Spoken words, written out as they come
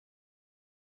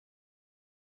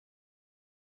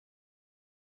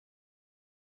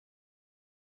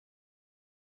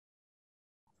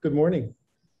Good morning.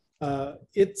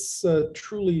 It's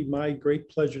truly my great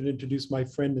pleasure to introduce my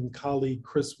friend and colleague,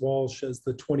 Chris Walsh, as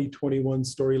the 2021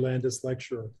 Story Landis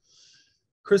Lecturer.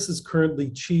 Chris is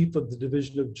currently Chief of the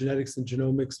Division of Genetics and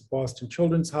Genomics at Boston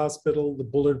Children's Hospital, the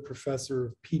Bullard Professor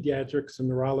of Pediatrics and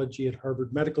Neurology at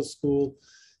Harvard Medical School,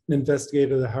 an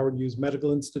investigator of the Howard Hughes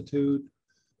Medical Institute,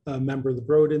 a member of the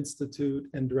Broad Institute,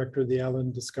 and Director of the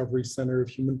Allen Discovery Center of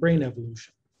Human Brain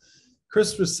Evolution.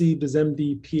 Chris received his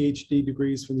MD, PhD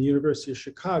degrees from the University of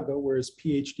Chicago, where his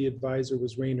PhD advisor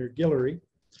was Rainer Guillory.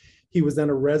 He was then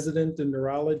a resident in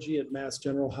neurology at Mass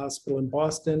General Hospital in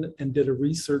Boston and did a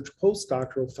research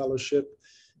postdoctoral fellowship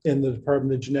in the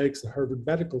Department of Genetics at Harvard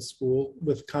Medical School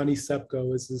with Connie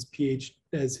Sepko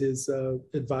as his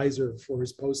advisor for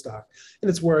his postdoc. And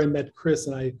it's where I met Chris,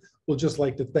 and I will just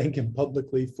like to thank him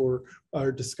publicly for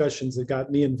our discussions that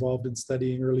got me involved in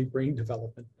studying early brain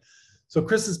development. So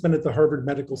Chris has been at the Harvard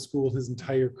Medical School his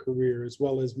entire career, as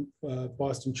well as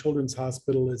Boston Children's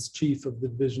Hospital as chief of the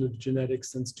Division of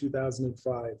Genetics since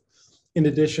 2005. In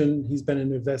addition, he's been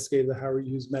an investigator at the Howard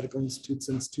Hughes Medical Institute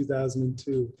since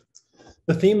 2002.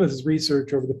 The theme of his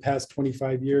research over the past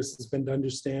 25 years has been to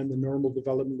understand the normal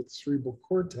development of the cerebral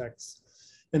cortex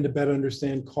and to better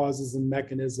understand causes and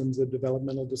mechanisms of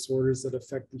developmental disorders that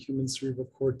affect the human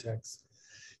cerebral cortex.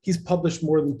 He's published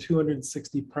more than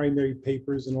 260 primary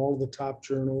papers in all of the top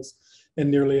journals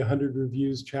and nearly 100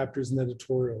 reviews, chapters, and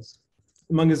editorials.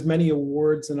 Among his many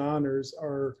awards and honors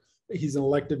are he's an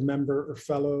elected member or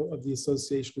fellow of the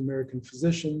Association of American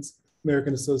Physicians,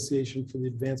 American Association for the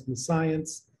Advancement of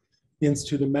Science, the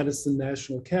Institute of Medicine,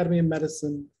 National Academy of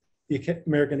Medicine, the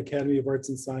American Academy of Arts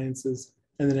and Sciences,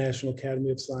 and the National Academy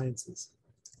of Sciences.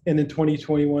 And in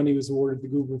 2021, he was awarded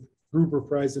the Gruber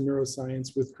Prize in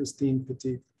Neuroscience with Christine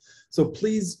Petit. So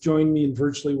please join me in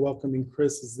virtually welcoming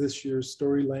Chris as this year's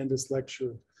Story Landis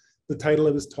Lecturer. The title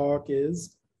of his talk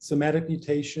is Somatic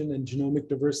Mutation and Genomic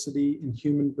Diversity in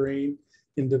Human Brain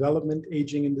in Development,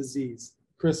 Aging, and Disease.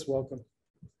 Chris, welcome.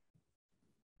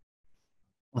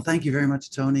 Well, thank you very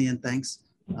much, Tony, and thanks,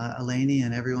 Eleni,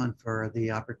 and everyone for the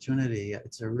opportunity.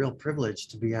 It's a real privilege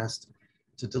to be asked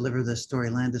to deliver this Story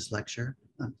Landis lecture.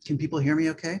 Can people hear me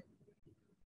okay?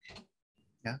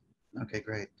 Yeah, okay,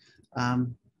 great.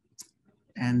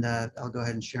 I'll go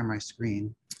ahead and share my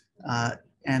screen. I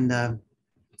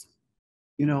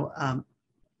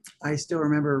still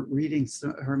remember reading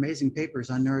her amazing papers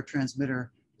on neurotransmitter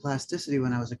plasticity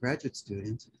when I was a graduate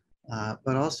student,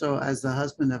 but also as the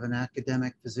husband of an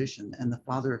academic physician and the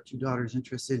father of two daughters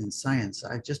interested in science.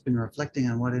 I've just been reflecting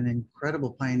on what an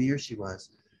incredible pioneer she was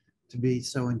to be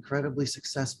so incredibly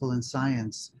successful in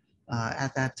science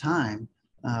at that time,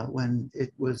 when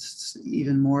it was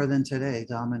even more than today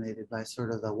dominated by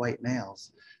sort of the white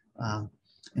males.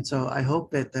 And so I hope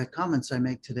that the comments I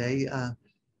make today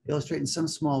illustrate in some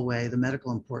small way the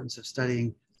medical importance of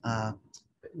studying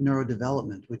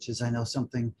neurodevelopment, which is, I know,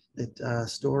 something that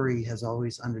Story has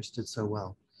always understood so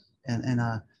well.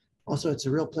 Also, it's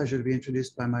a real pleasure to be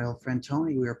introduced by my old friend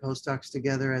Tony. We were postdocs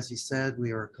together, as he said.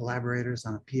 We were collaborators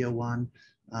on a PO1,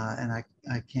 and I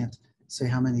can't say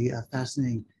how many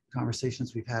fascinating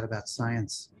conversations we've had about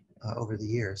science over the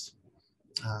years.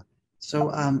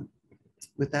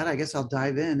 With that, I guess I'll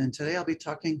dive in. And today I'll be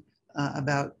talking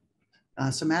about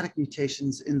somatic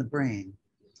mutations in the brain.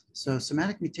 So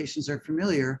somatic mutations are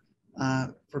familiar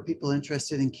for people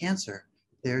interested in cancer.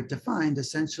 They're defined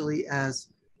essentially as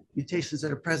mutations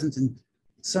that are present in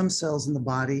some cells in the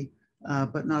body,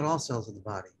 but not all cells of the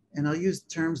body. And I'll use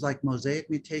terms like mosaic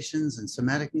mutations and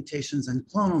somatic mutations and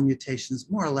clonal mutations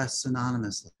more or less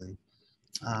synonymously.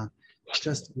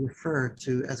 Just refer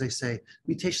to, as I say,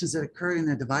 mutations that occur in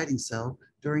a dividing cell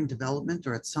during development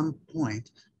or at some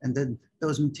point, and then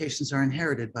those mutations are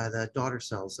inherited by the daughter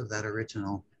cells of that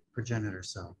original progenitor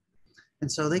cell.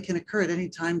 And so they can occur at any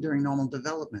time during normal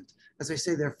development. As I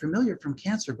say, they're familiar from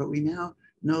cancer, but we now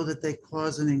know that they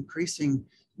cause an increasingly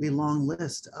long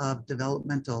list of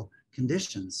developmental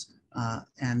conditions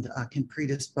and can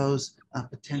predispose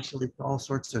potentially to all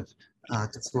sorts of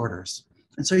disorders.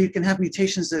 And so you can have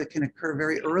mutations that can occur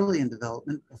very early in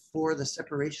development before the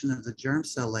separation of the germ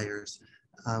cell layers,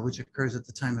 which occurs at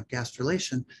the time of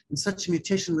gastrulation. And such a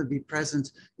mutation would be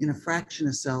present in a fraction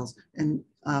of cells and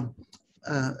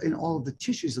in all of the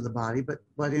tissues of the body, but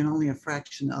in only a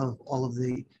fraction of all of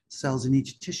the cells in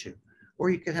each tissue. Or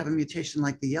you could have a mutation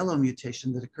like the yellow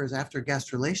mutation that occurs after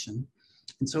gastrulation.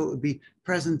 And so it would be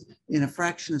present in a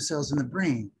fraction of cells in the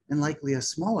brain, and likely a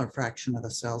smaller fraction of the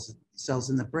cells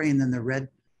in the brain than the red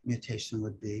mutation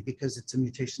would be, because it's a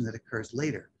mutation that occurs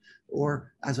later.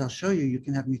 Or, as I'll show you, you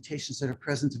can have mutations that are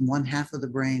present in one half of the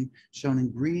brain, shown in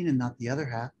green and not the other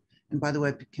half, And by the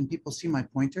way, can people see my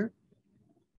pointer?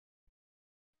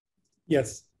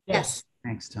 Yes. Yes.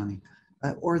 Thanks, Tony.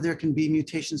 Or there can be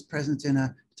mutations present in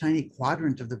a tiny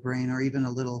quadrant of the brain or even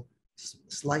a little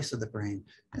slice of the brain.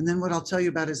 And then what I'll tell you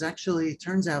about is actually, it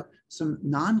turns out some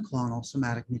non-clonal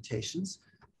somatic mutations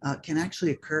can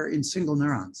actually occur in single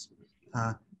neurons,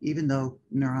 even though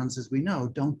neurons, as we know,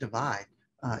 don't divide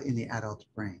in the adult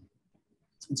brain.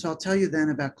 And so I'll tell you then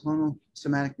about clonal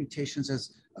somatic mutations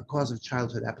as a cause of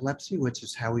childhood epilepsy, which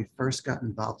is how we first got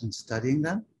involved in studying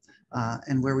them,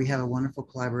 and where we have a wonderful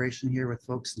collaboration here with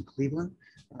folks in Cleveland,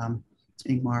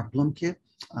 Ingmar Blomkit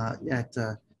at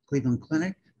Cleveland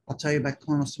Clinic. I'll tell you about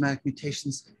clonal somatic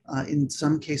mutations in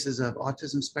some cases of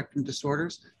autism spectrum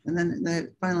disorders. And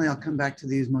then finally, I'll come back to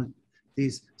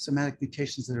these somatic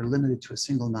mutations that are limited to a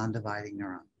single non-dividing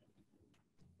neuron.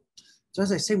 So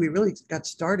as I say, we really got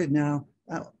started now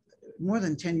more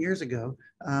than 10 years ago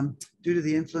due to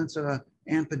the influence of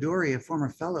Ann Padori, a former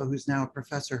fellow who's now a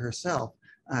professor herself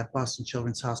at Boston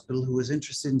Children's Hospital, who was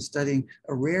interested in studying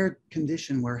a rare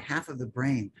condition where half of the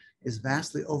brain is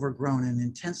vastly overgrown and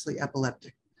intensely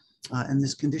epileptic. And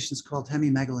this condition is called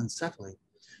hemimegalencephaly.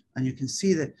 And you can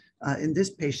see that in this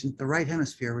patient, the right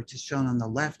hemisphere, which is shown on the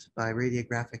left by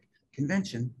radiographic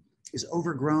convention, is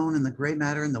overgrown and the gray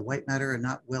matter and the white matter are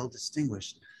not well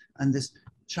distinguished. And this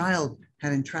child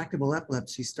had intractable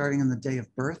epilepsy starting on the day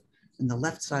of birth, and the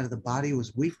left side of the body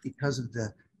was weak because of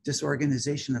the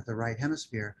disorganization of the right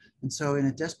hemisphere. And so in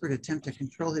a desperate attempt to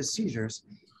control his seizures,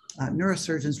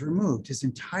 neurosurgeons removed his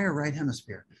entire right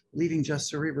hemisphere, leaving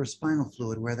just cerebrospinal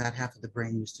fluid where that half of the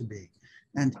brain used to be.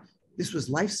 And this was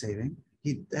life-saving.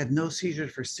 He had no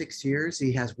seizures for 6 years.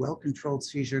 He has well-controlled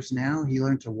seizures now. He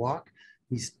learned to walk.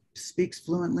 He speaks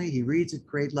fluently. He reads at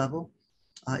grade level.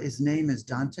 His name is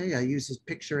Dante. I use his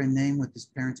picture and name with his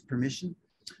parents' permission.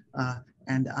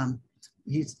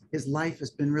 His life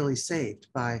has been really saved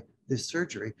by this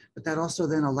surgery, but that also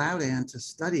then allowed Anne to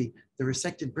study the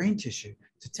resected brain tissue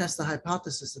to test the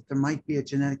hypothesis that there might be a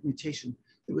genetic mutation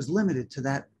that was limited to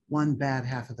that one bad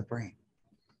half of the brain.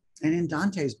 And in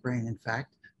Dante's brain, in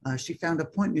fact, she found a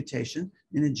point mutation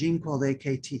in a gene called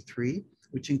AKT3,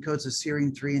 which encodes a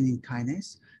serine 3-amine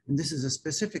kinase. And this is a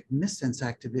specific missense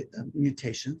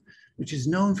mutation, which is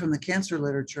known from the cancer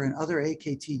literature and other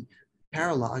AKT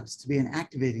paralogs to be an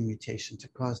activating mutation to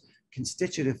cause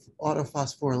constitutive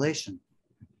autophosphorylation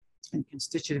and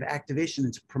constitutive activation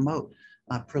and to promote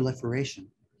proliferation.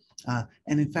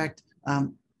 And in fact,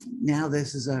 now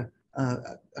this is a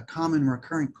common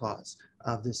recurrent cause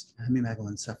of this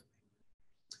hemimegalencephaly.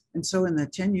 And so in the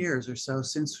 10 years or so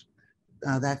since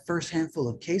that first handful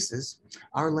of cases,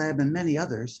 our lab and many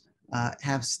others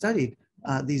have studied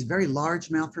these very large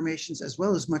malformations as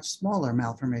well as much smaller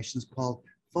malformations called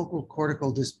focal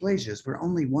cortical dysplasias, where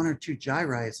only 1 or 2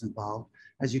 gyri is involved,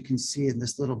 as you can see in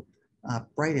this little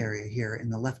bright area here in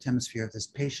the left hemisphere of this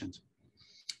patient.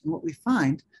 And what we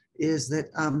find is that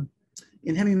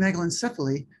in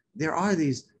hemimegalencephaly, there are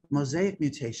these mosaic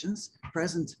mutations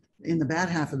present in the bad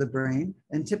half of the brain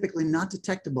and typically not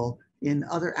detectable in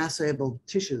other assayable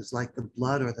tissues like the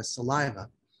blood or the saliva.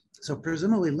 So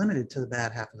presumably limited to the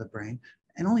bad half of the brain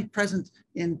and only present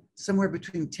in somewhere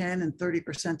between 10 and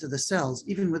 30% of the cells,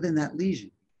 even within that lesion.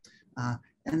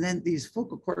 And then these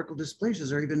focal cortical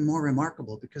dysplasias are even more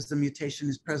remarkable because the mutation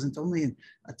is present only in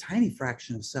a tiny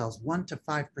fraction of cells, 1 to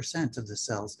 5% of the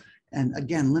cells, and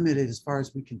again, limited as far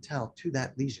as we can tell to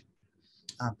that lesion.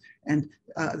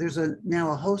 There's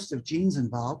now a host of genes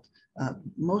involved.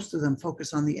 Most of them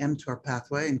focus on the mTOR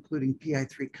pathway, including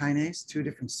PI3 kinase, 2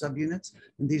 different subunits.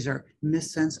 And these are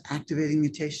missense activating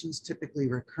mutations, typically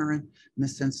recurrent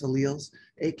missense alleles,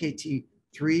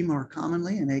 AKT3 more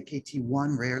commonly and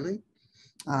AKT1 rarely.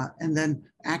 And then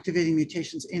activating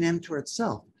mutations in mTOR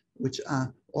itself, which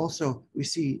also we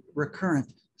see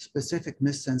recurrent specific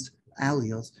missense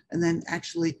alleles, and then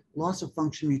actually loss of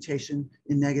function mutation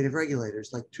in negative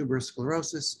regulators like tuberous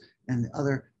sclerosis and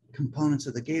other components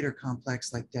of the Gator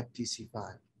complex like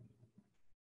DEPTC5.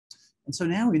 And so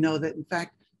now we know that in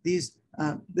fact, these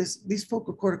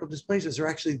focal cortical dysplasias are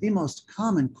actually the most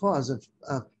common cause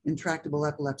of intractable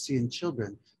epilepsy in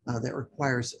children that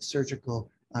requires surgical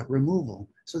removal.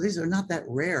 So these are not that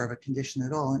rare of a condition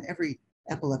at all. And every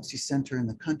epilepsy center in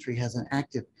the country has an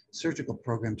active surgical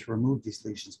program to remove these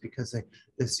lesions because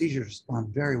the seizures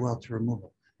respond very well to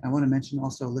removal. I want to mention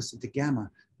also Alyssa DeGamma,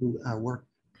 who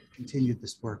continued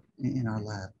this work in our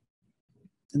lab.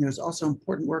 And there's also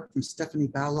important work from Stephanie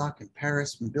Baulock in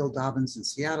Paris, from Bill Dobbins in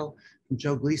Seattle, from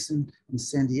Joe Gleason in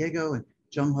San Diego, and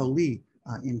Jung-Ho Lee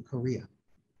in Korea.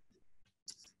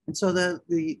 And so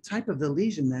the type of the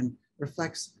lesion then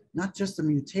reflects not just the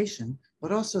mutation,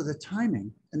 but also the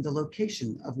timing and the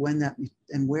location of when that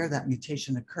and where that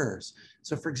mutation occurs.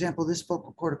 So for example, this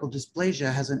focal cortical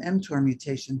dysplasia has an mTOR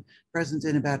mutation present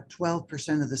in about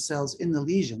 12% of the cells in the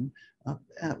lesion,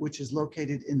 which is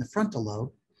located in the frontal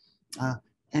lobe,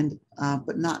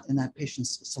 but not in that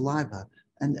patient's saliva.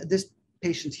 And this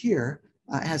patient here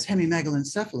has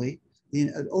hemimegalencephaly,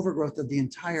 the overgrowth of the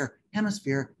entire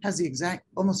hemisphere, has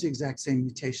almost the exact same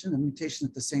mutation, a mutation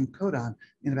at the same codon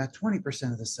in about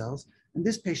 20% of the cells. And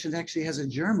this patient actually has a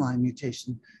germline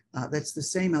mutation that's the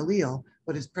same allele,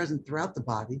 but is present throughout the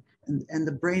body. And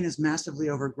the brain is massively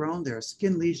overgrown. There are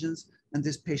skin lesions, and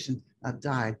this patient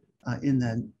died in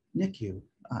the NICU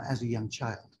as a young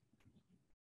child.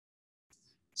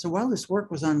 So while this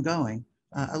work was ongoing,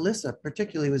 Alyssa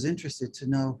particularly was interested to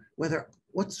know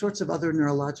what sorts of other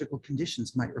neurological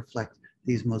conditions might reflect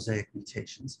these mosaic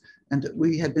mutations. And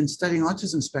we had been studying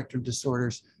autism spectrum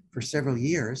disorders for several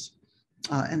years,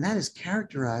 and that is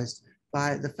characterized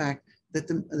by the fact that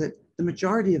the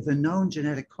majority of the known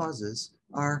genetic causes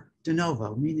are de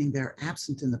novo, meaning they're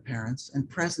absent in the parents and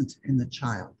present in the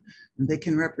child. And they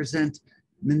can represent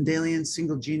Mendelian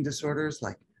single gene disorders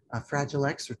like Fragile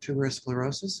X or tuberous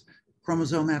sclerosis,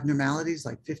 chromosome abnormalities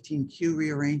like 15q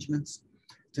rearrangements,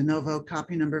 de novo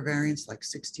copy number variants like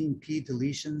 16p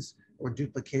deletions or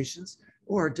duplications,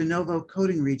 or de novo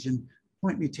coding region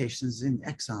point mutations in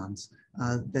exons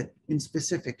that in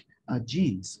specific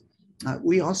genes.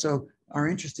 We also are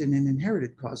interested in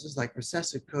inherited causes like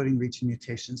recessive coding region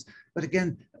mutations, but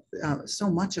again, so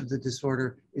much of the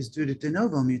disorder is due to de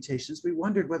novo mutations. We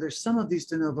wondered whether some of these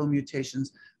de novo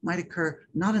mutations might occur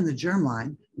not in the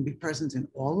germline and be present in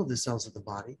all of the cells of the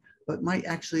body, but might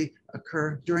actually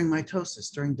occur during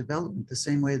mitosis, during development, the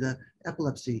same way the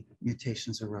epilepsy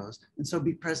mutations arose, and so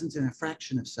be present in a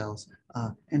fraction of cells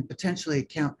and potentially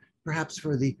account perhaps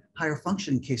for the higher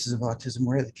functioning cases of autism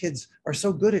where the kids are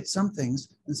so good at some things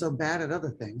and so bad at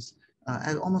other things,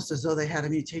 almost as though they had a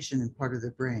mutation in part of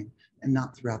their brain and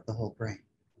not throughout the whole brain.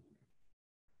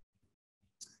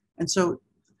 And so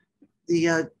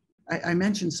I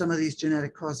mentioned some of these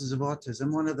genetic causes of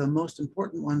autism. One of the most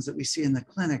important ones that we see in the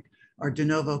clinic are de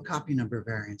novo copy number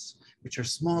variants, which are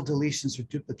small deletions or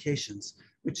duplications,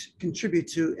 which contribute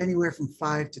to anywhere from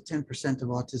 5 to 10% of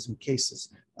autism cases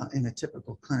in a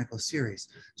typical clinical series.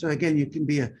 So again, it can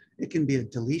be a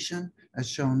deletion, as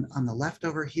shown on the left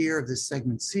over here of this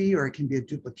segment C, or it can be a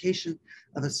duplication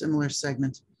of a similar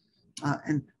segment.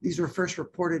 And these were first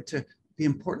reported to be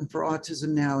important for autism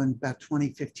now in about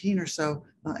 2015 or so,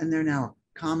 and they're now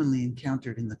commonly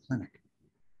encountered in the clinic.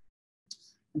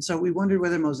 And so we wondered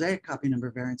whether mosaic copy number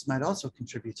variants might also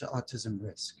contribute to autism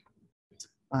risk.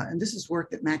 And this is work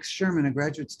that Max Sherman, a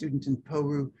graduate student in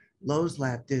Poru Lowe's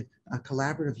lab, did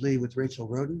collaboratively with Rachel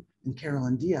Roden and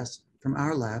Carolyn Diaz from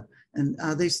our lab. And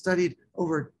they studied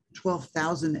over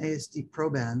 12,000 ASD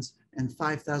probands and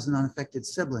 5,000 unaffected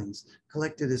siblings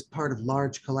collected as part of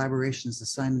large collaborations, the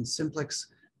Simon Simplex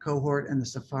cohort and the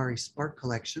Safari Spark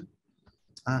collection.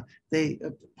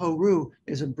 Poru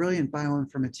is a brilliant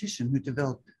bioinformatician who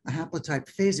developed a haplotype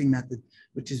phasing method,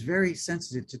 which is very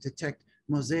sensitive to detect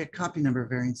mosaic copy number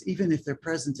variants, even if they're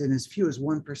present in as few as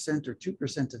 1% or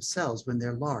 2% of cells when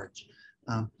they're large.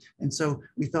 And so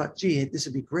we thought, gee, this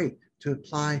would be great to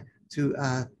apply to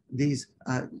these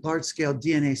large-scale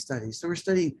DNA studies. So we're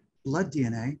studying blood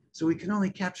DNA, so we can only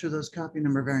capture those copy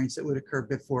number variants that would occur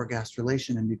before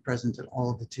gastrulation and be present in all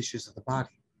of the tissues of the body.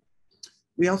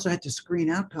 We also had to screen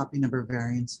out copy number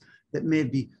variants that may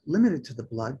be limited to the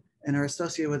blood and are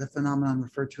associated with a phenomenon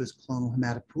referred to as clonal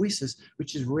hematopoiesis,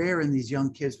 which is rare in these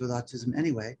young kids with autism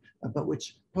anyway, but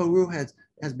which Poru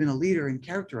has been a leader in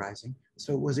characterizing,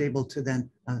 so it was able to then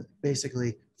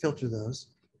basically filter those.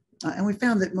 And we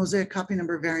found that mosaic copy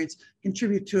number variants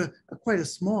contribute to quite a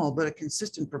small but a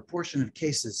consistent proportion of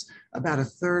cases, about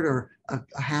 1/3 or a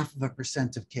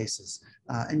 0.5% of cases.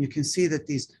 And you can see that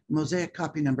these mosaic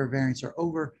copy number variants are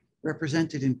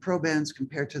overrepresented in probands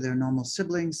compared to their normal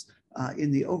siblings in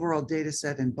the overall data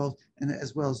set and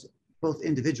as well as both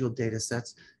individual data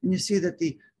sets. And you see that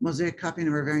the mosaic copy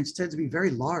number variants tend to be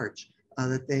very large,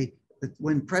 that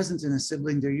when present in a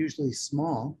sibling, they're usually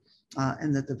small.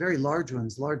 And that the very large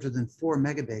ones, larger than 4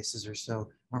 megabases or so,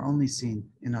 are only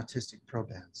seen in autistic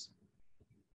probands.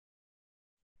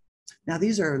 Now,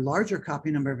 these are larger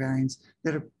copy number variants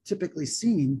that are typically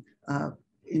seen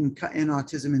in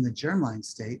autism in the germline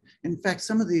state. In fact,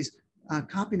 some of these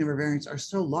copy number variants are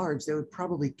so large, they would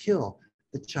probably kill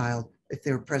the child if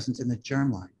they were present in the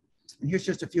germline. And here's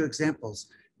just a few examples.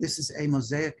 This is a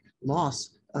mosaic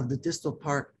loss of the distal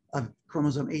part of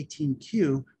chromosome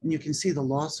 18q, and you can see the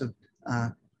loss of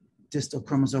distal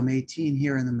chromosome 18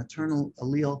 here in the maternal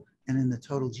allele and in the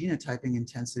total genotyping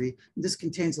intensity. This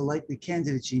contains a likely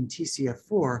candidate gene,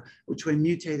 TCF4, which when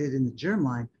mutated in the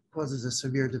germline causes a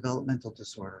severe developmental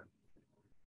disorder.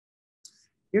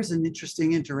 Here's an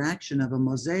interesting interaction of a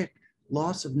mosaic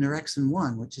loss of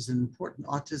Nerexin-1, which is an important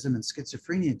autism and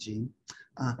schizophrenia gene,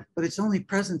 but it's only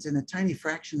present in a tiny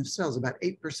fraction of cells, about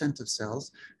 8% of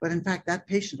cells. But in fact, that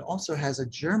patient also has a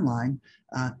germline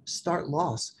start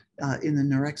loss in the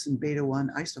Nerexin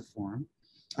beta-1 isoform,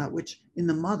 which in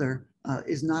the mother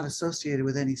is not associated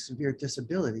with any severe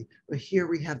disability. But here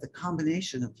we have the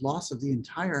combination of loss of the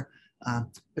entire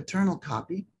paternal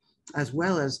copy, as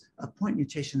well as a point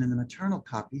mutation in the maternal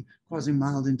copy, causing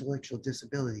mild intellectual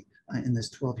disability in this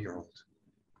 12-year-old.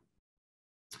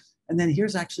 And then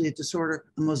here's actually a disorder,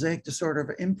 a mosaic disorder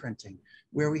of imprinting,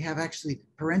 where we have actually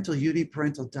parental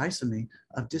uniparental disomy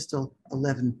of distal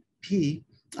 11p,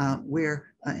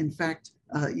 where in fact,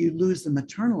 you lose the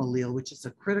maternal allele, which is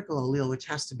a critical allele which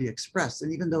has to be expressed.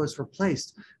 And even though it's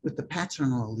replaced with the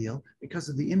paternal allele, because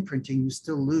of the imprinting, you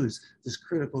still lose this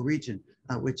critical region,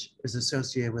 which is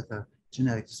associated with a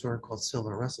genetic disorder called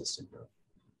Silver-Russell syndrome.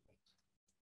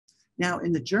 Now,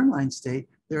 in the germline state,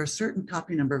 there are certain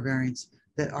copy number variants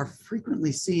that are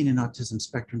frequently seen in autism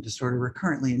spectrum disorder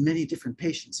recurrently in many different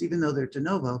patients. Even though they're de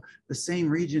novo, the same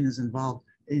region is involved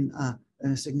in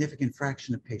a significant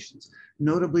fraction of patients.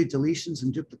 Notably, deletions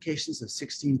and duplications of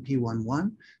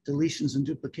 16p11, deletions and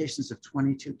duplications of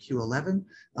 22q11,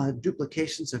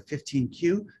 duplications of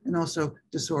 15q, and also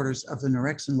disorders of the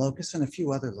Nerexin locus and a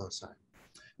few other loci.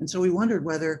 And so we wondered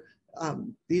whether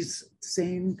these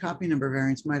same copy number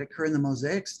variants might occur in the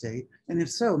mosaic state, and if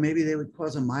so, maybe they would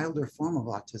cause a milder form of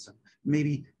autism.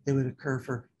 Maybe they would account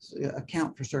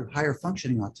for sort of higher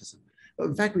functioning autism. But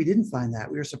in fact, we didn't find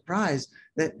that. We were surprised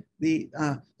that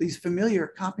these familiar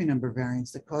copy number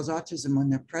variants that cause autism when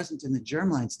they're present in the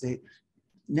germline state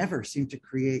never seem to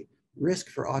create risk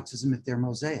for autism if they're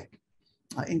mosaic.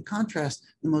 In contrast,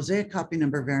 the mosaic copy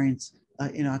number variants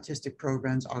in autistic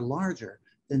programs are larger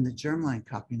than the germline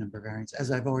copy number variants, as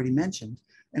I've already mentioned.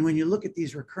 And when you look at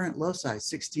these recurrent loci,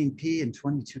 16p and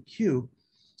 22q,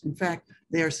 in fact,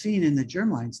 they are seen in the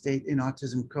germline state in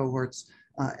autism cohorts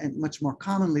and much more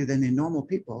commonly than in normal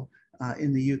people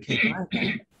in the UK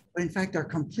biobank, but in fact are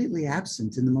completely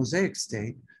absent in the mosaic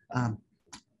state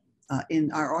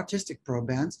in our autistic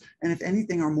probands. And if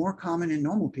anything, are more common in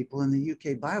normal people in the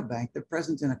UK biobank. They're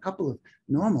present in a couple of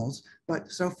normals,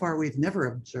 but so far we've never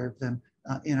observed them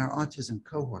in our autism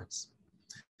cohorts.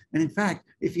 And in fact,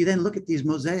 if you then look at these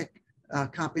mosaic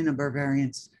copy number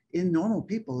variants in normal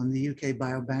people in the UK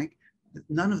biobank,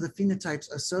 none of the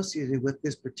phenotypes associated with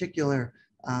this particular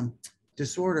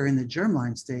disorder in the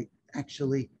germline state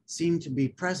actually seem to be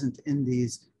present in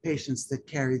these patients that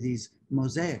carry these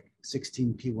mosaic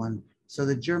 16p1. So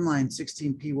the germline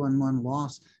 16p11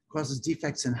 loss causes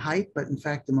defects in height, but in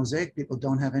fact, the mosaic people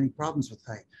don't have any problems with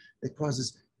height. It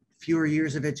causes fewer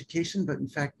years of education, but in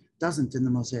fact doesn't in the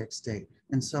mosaic state,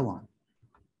 and so on.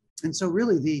 And so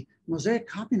really the mosaic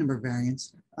copy number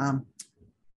variants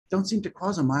don't seem to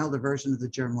cause a milder version of the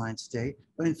germline state,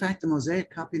 but in fact the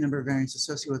mosaic copy number variants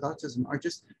associated with autism are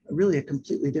just really a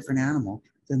completely different animal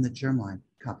than the germline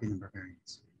copy number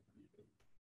variants.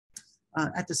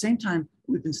 At the same time,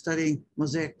 we've been studying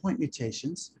mosaic point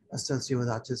mutations associated with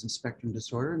autism spectrum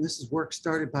disorder, and this is work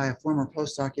started by a former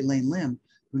postdoc, Elaine Lim,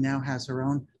 who now has her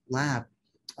own lab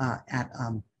at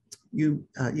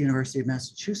University of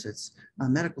Massachusetts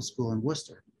Medical School in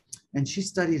Worcester. And she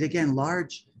studied, again,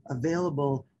 large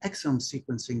available exome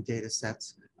sequencing data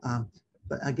sets,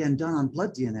 but again, done on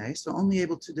blood DNA, so only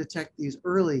able to detect these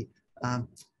early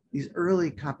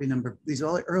copy number, these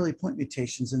early point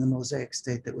mutations in the mosaic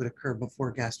state that would occur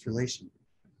before gastrulation.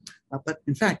 But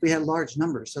in fact, we had large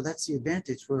numbers, so that's the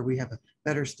advantage where we have a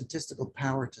better statistical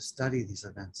power to study these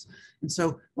events. And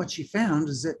so what she found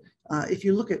is that if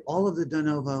you look at all of the de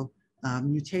novo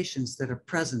mutations that are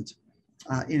present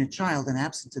in a child and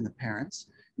absent in the parents,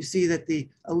 you see that the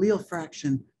allele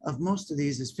fraction of most of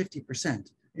these is 50%,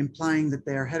 implying that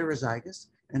they are heterozygous,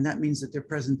 and that means that they're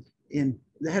present in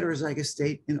the heterozygous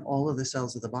state in all of the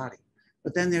cells of the body.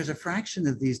 But then there's a fraction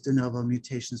of these de novo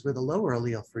mutations with a lower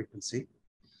allele frequency,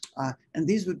 and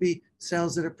these would be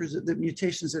cells that are the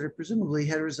mutations that are presumably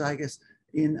heterozygous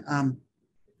in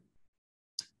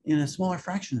a smaller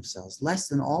fraction of cells, less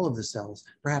than all of the cells,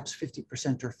 perhaps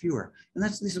 50% or fewer. And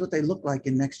this is what they look like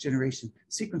in next generation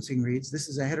sequencing reads. This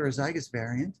is a heterozygous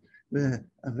variant with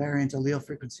a variant allele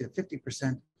frequency of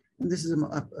 50%. And this is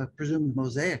a presumed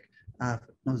mosaic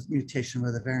mutation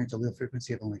with a variant allele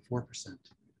frequency of only 4%.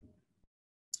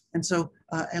 And so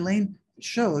Elaine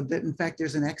showed that in fact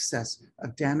there's an excess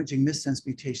of damaging missense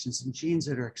mutations in genes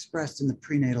that are expressed in the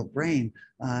prenatal brain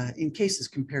in cases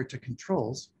compared to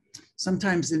controls.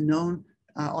 Sometimes in known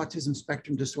autism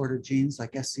spectrum disorder genes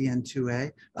like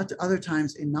SCN2A, other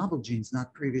times in novel genes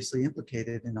not previously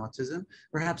implicated in autism,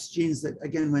 perhaps genes that,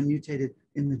 again, when mutated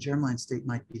in the germline state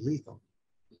might be lethal.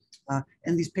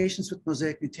 And these patients with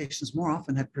mosaic mutations more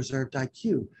often had preserved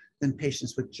IQ than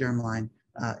patients with germline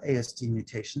ASD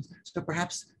mutations. So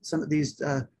perhaps some of these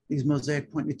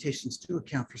mosaic point mutations do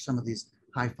account for some of these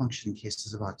high functioning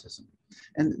cases of autism.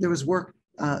 And there was work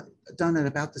done at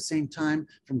about the same time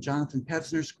from Jonathan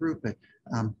Pevsner's group at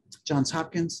Johns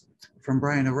Hopkins, from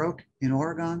Brian Aroke in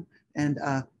Oregon, and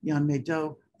Yan-Mei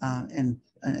Do and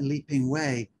Liping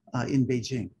Wei in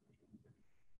Beijing.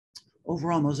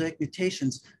 Overall, mosaic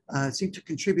mutations seem to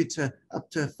contribute to up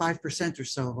to 5% or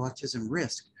so of autism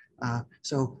risk.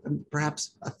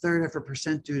 Perhaps a third of a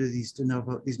percent due to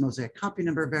these mosaic copy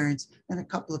number variants, and a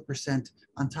couple of percent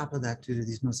on top of that due to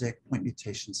these mosaic point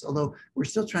mutations. Although we're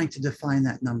still trying to define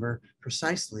that number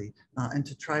precisely and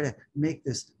to try to make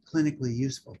this clinically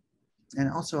useful. And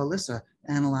also Alyssa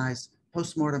analyzed a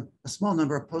small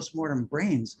number of postmortem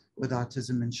brains with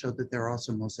autism and showed that there are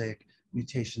also mosaic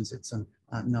mutations in some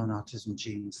known autism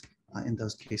genes in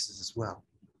those cases as well.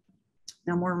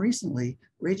 Now, more recently,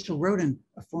 Rachel Roden,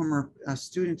 a former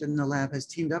student in the lab, has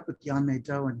teamed up with Yan-Mei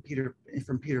Do and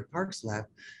from Peter Park's lab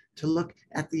to look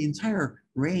at the entire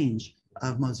range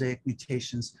of mosaic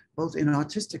mutations, both in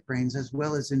autistic brains as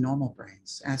well as in normal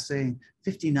brains, assaying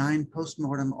 59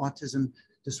 postmortem autism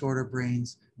disorder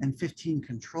brains and 15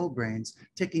 control brains,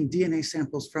 taking DNA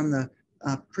samples from the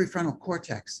prefrontal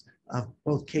cortex of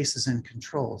both cases and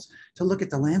controls to look at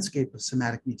the landscape of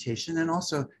somatic mutation and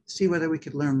also see whether we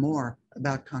could learn more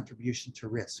about contribution to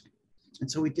risk.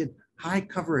 And so we did high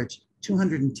coverage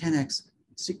 210x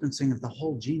sequencing of the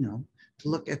whole genome to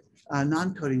look at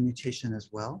non-coding mutation as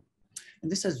well.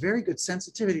 And this has very good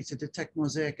sensitivity to detect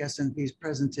mosaic SNVs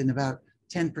present in about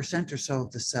 10% or so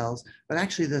of the cells, but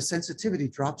actually the sensitivity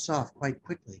drops off quite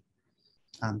quickly,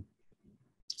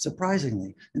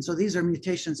 surprisingly. And so these are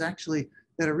mutations actually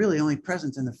that are really only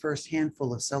present in the first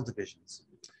handful of cell divisions.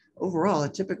 Overall, a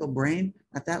typical brain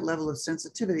at that level of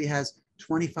sensitivity has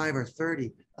 25 or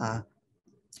 30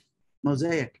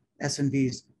 mosaic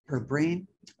SNVs per brain,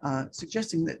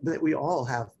 suggesting that we all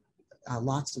have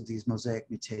lots of these mosaic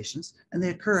mutations, and they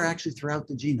occur actually throughout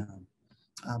the genome.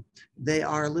 They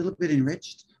are a little bit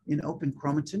enriched in open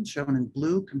chromatin, shown in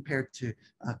blue compared to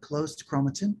closed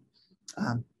chromatin.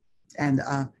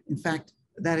 In fact,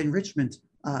 that enrichment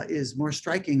is more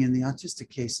striking in the autistic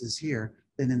cases here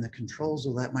than in the controls,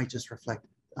 or that might just reflect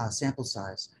sample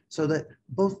size. So that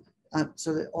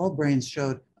all brains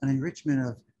showed an enrichment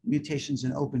of mutations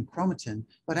in open chromatin,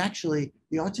 but actually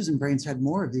the autism brains had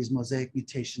more of these mosaic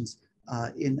mutations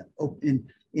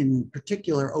in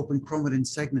particular open chromatin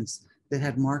segments that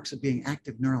had marks of being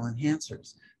active neural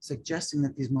enhancers, suggesting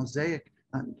that these mosaic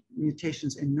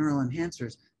mutations in neural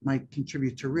enhancers might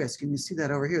contribute to risk. And you see that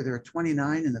over here. There are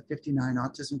 29 in the 59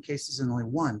 autism cases and only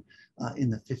 1 in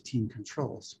the 15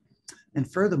 controls. And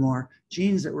furthermore,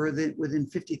 genes that were within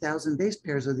 50,000 base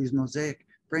pairs of these mosaic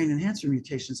brain enhancer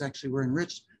mutations actually were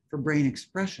enriched for brain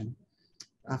expression,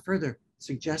 further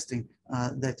suggesting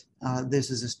that this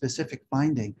is a specific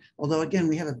finding. Although again,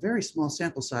 we have a very small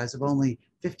sample size of only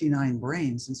 59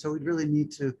 brains. And so we'd really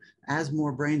need to, as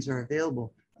more brains are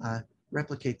available,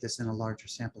 replicate this in a larger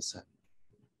sample set.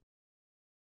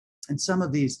 And some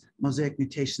of these mosaic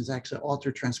mutations actually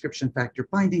alter transcription factor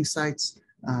binding sites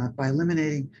by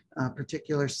eliminating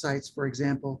particular sites, for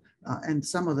example, and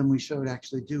some of them we showed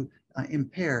actually do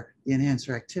impair the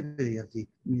enhancer activity of the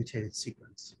mutated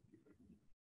sequence.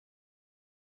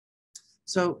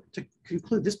 So to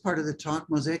conclude this part of the talk,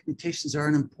 mosaic mutations are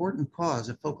an important cause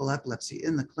of focal epilepsy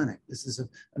in the clinic. This is of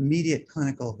immediate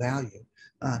clinical value.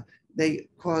 They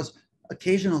cause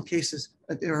occasional cases,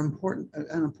 they're an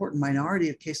important minority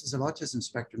of cases of autism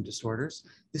spectrum disorders.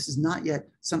 This is not yet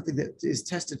something that is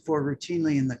tested for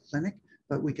routinely in the clinic,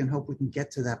 but we can hope we can get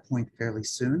to that point fairly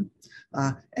soon.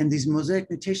 And these mosaic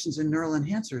mutations in neural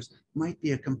enhancers might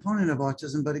be a component of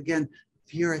autism, but again,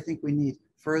 here I think we need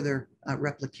further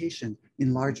replication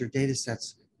in larger data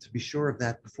sets to be sure of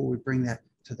that before we bring that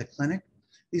to the clinic.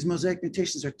 These mosaic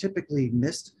mutations are typically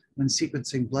missed when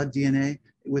sequencing blood DNA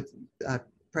with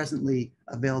presently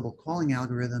available calling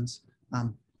algorithms.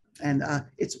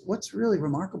 What's really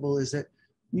remarkable is that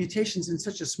mutations in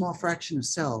such a small fraction of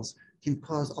cells can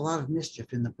cause a lot of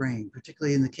mischief in the brain,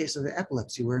 particularly in the case of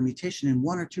epilepsy, where a mutation in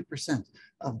 1 or 2%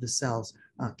 of the cells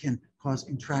can cause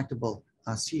intractable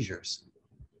seizures.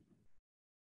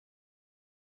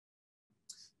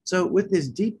 So with this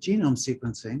deep genome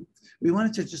sequencing, we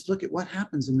wanted to just look at what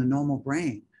happens in the normal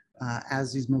brain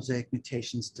as these mosaic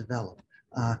mutations develop.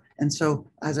 And so,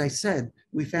 as I said,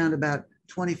 we found about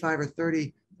 25 or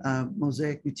 30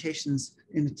 mosaic mutations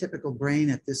in the typical brain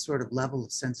at this sort of level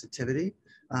of sensitivity.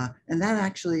 And that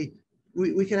actually,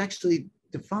 we could actually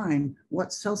define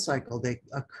what cell cycle they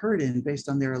occurred in based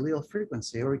on their allele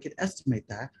frequency, or we could estimate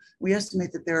that. We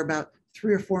estimate that there are about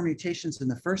 3 or 4 mutations in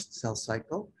the first cell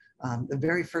cycle, the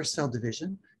very first cell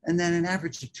division, and then an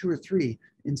average of 2 or 3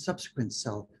 in subsequent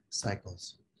cell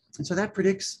cycles. And so that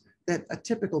predicts that a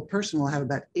typical person will have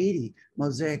about 80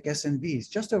 mosaic SNVs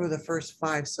just over the first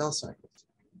 5 cell cycles.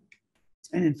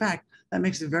 And in fact, that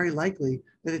makes it very likely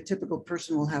that a typical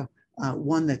person will have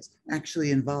one that actually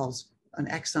involves an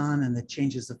exon and that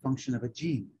changes the function of a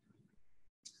gene.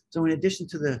 So in addition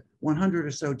to the 100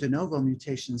 or so de novo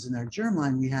mutations in our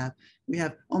germline, we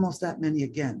have almost that many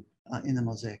again in the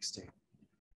mosaic state.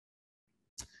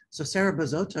 So Sarah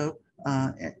Bozzotto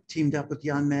teamed up with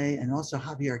Jan May and also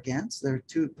Javier Gantz. There are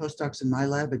 2 postdocs in my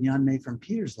lab and Jan May from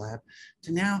Peter's lab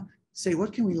to now say,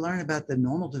 what can we learn about the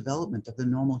normal development of the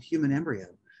normal human embryo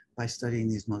by studying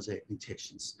these mosaic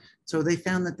mutations? So they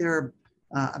found that there are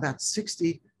about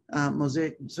 60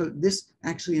 mosaic. So this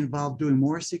actually involved doing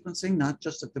more sequencing, not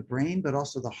just of the brain, but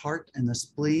also the heart and the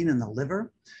spleen and the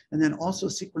liver, and then also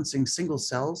sequencing single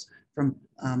cells from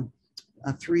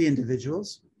 3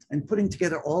 individuals and putting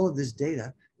together all of this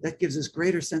data. That gives us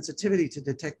greater sensitivity to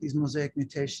detect these mosaic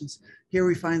mutations. Here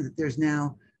we find that there's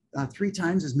now 3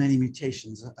 times as many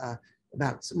mutations,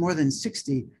 about more than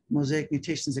 60 mosaic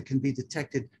mutations that can be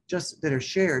detected just that are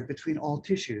shared between all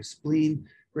tissues, spleen,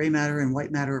 gray matter and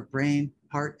white matter of brain,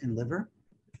 heart, and liver.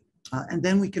 And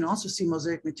then we can also see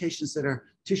mosaic mutations that are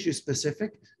tissue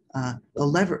specific.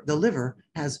 The liver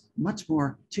has much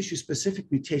more tissue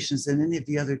specific mutations than any of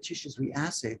the other tissues we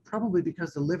assayed, probably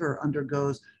because the liver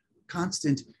undergoes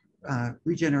constant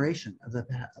regeneration of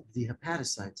the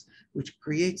hepatocytes, which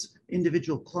creates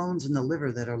individual clones in the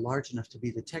liver that are large enough to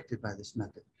be detected by this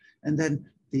method. And then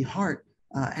the heart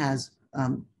has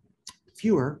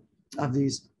fewer of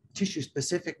these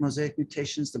tissue-specific mosaic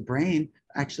mutations. The brain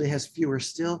actually has fewer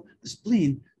still. The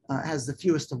spleen has the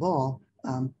fewest of all,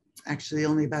 actually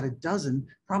only about a dozen,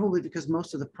 probably because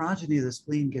most of the progeny of the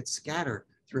spleen gets scattered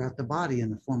throughout the body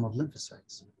in the form of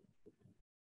lymphocytes.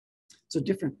 So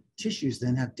different tissues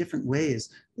then have different ways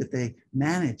that they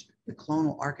manage the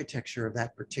clonal architecture of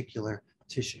that particular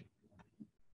tissue.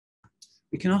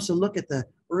 We can also look at the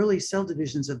early cell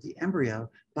divisions of the embryo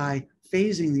by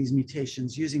phasing these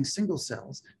mutations using single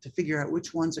cells to figure out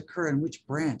which ones occur in which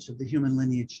branch of the human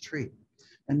lineage tree.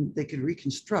 And they could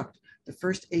reconstruct the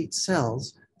first 8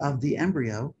 cells of the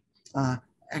embryo.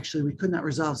 Actually, we could not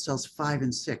resolve cells 5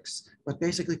 and 6, but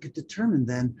basically could determine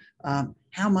then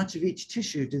how much of each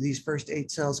tissue do these first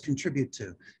 8 cells contribute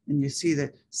to. And you see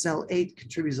that cell 8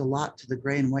 contributes a lot to the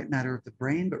gray and white matter of the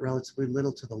brain, but relatively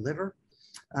little to the liver,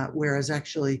 whereas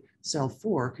actually cell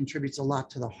 4 contributes a lot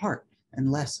to the heart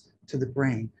and less to the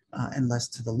brain and less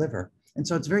to the liver. And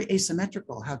so it's very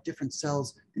asymmetrical how different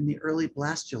cells in the early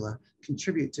blastula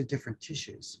contribute to different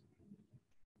tissues.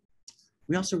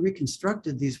 We also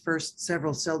reconstructed these first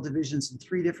several cell divisions in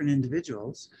 3 different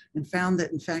individuals and found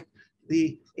that, in fact,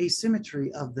 the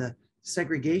asymmetry of the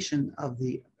segregation of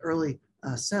the early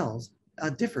cells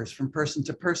differs from person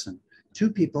to person. 2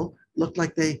 people looked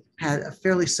like they had a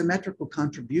fairly symmetrical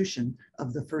contribution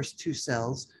of the first 2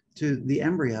 cells to the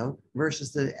embryo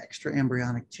versus the extra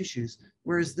embryonic tissues,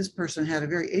 whereas this person had a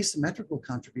very asymmetrical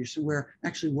contribution where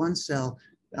actually 1 cell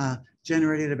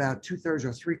generated about 2/3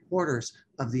 or 3/4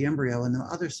 of the embryo, and the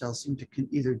other cells seemed to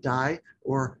either die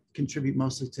or contribute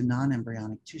mostly to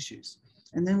non-embryonic tissues.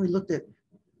 And then we looked at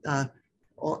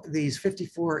all these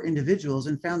 54 individuals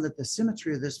and found that the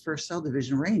symmetry of this first cell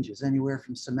division ranges anywhere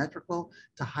from symmetrical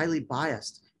to highly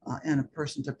biased on a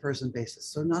person-to-person basis.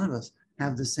 So none of us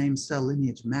have the same cell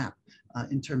lineage map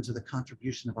in terms of the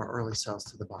contribution of our early cells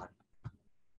to the body.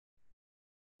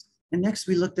 And next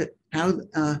we looked at how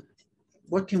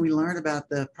what can we learn about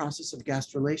the process of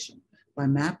gastrulation by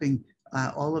mapping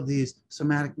all of these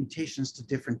somatic mutations to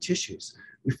different tissues.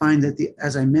 We find that,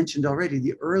 as I mentioned already,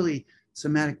 the early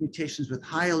somatic mutations with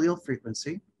high allele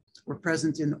frequency were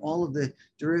present in all of the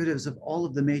derivatives of all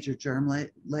of the major germ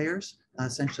layers,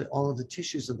 essentially all of the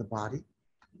tissues of the body.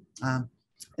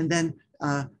 And then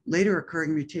later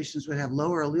occurring mutations would have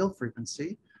lower allele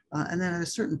frequency. And then at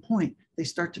a certain point, they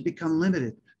start to become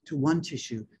limited to 1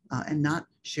 tissue and not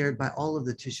shared by all of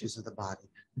the tissues of the body.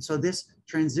 And so this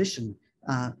transition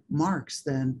marks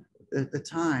then the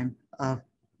time of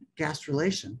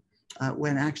gastrulation.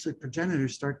 when actually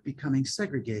progenitors start becoming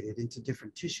segregated into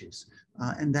different tissues.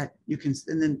 And that you can,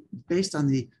 and then based on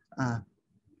the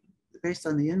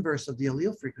inverse of the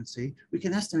allele frequency, we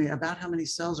can estimate about how many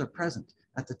cells are present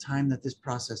at the time that this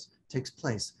process takes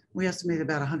place. We estimate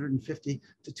about 150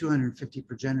 to 250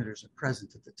 progenitors are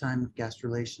present at the time of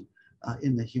gastrulation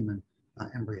in the human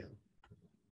embryo.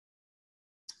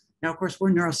 Now, of course,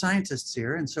 we're neuroscientists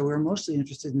here, and so we're mostly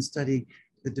interested in studying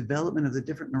the development of the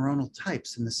different neuronal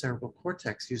types in the cerebral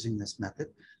cortex using this method.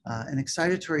 And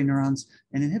excitatory neurons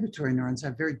and inhibitory neurons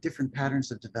have very different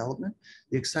patterns of development.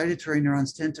 The excitatory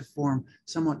neurons tend to form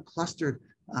somewhat clustered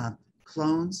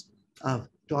clones of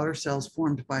daughter cells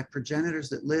formed by progenitors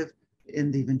that live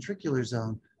in the ventricular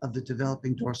zone of the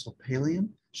developing dorsal pallium,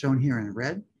 shown here in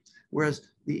red, whereas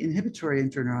the inhibitory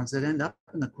interneurons that end up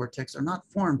in the cortex are not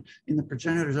formed in the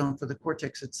progenitor zone for the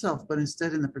cortex itself, but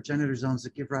instead in the progenitor zones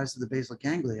that give rise to the basal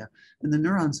ganglia. And the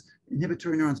neurons,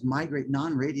 inhibitory neurons, migrate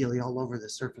non-radially all over the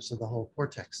surface of the whole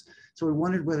cortex. So we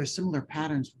wondered whether similar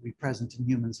patterns would be present in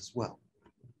humans as well.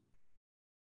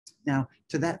 Now,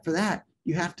 for that,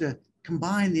 you have to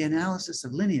combine the analysis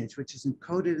of lineage, which is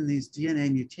encoded in these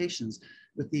DNA mutations,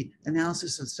 with the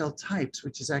analysis of cell types,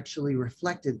 which is actually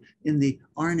reflected in the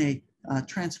RNA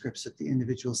transcripts that the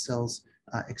individual cells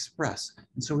express.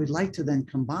 And so we'd like to then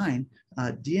combine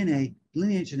DNA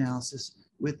lineage analysis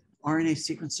with RNA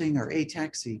sequencing or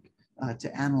ATAC-seq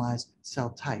to analyze cell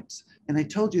types. And I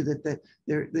told you that the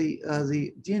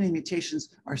DNA mutations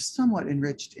are somewhat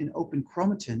enriched in open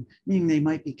chromatin, meaning they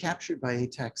might be captured by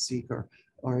ATAC-seq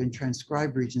or in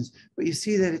transcribed regions, but you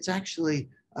see that it's actually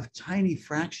a tiny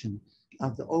fraction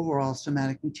of the overall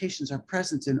somatic mutations are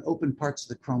present in open parts of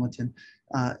the chromatin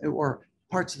or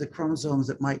parts of the chromosomes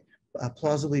that might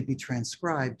plausibly be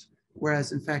transcribed,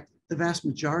 whereas in fact, the vast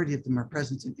majority of them are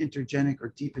present in intergenic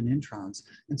or deepened introns.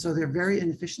 And so they're very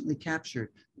inefficiently captured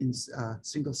in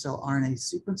single cell RNA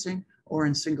sequencing or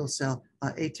in single cell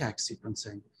ATAC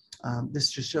sequencing.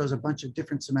 This just shows a bunch of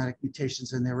different somatic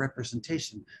mutations and their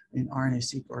representation in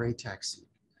RNA-seq or ATAC-seq.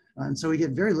 And so we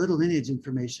get very little lineage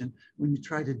information when you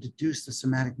try to deduce the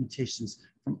somatic mutations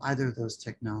from either of those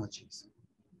technologies.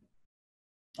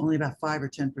 Only about 5 or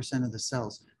 10% of the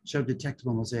cells show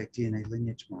detectable mosaic DNA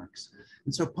lineage marks.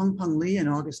 And so Peng Li and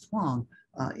August Huang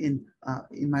in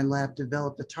my lab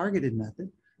developed a targeted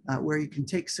method where you can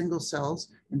take single cells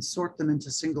and sort them into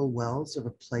single wells of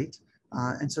a plate.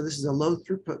 And so this is a low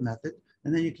throughput method.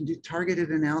 And then you can do targeted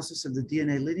analysis of the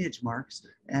DNA lineage marks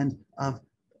and of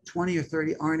 20 or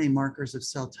 30 RNA markers of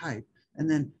cell type, and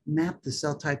then map the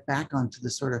cell type back onto the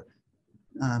sort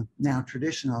of now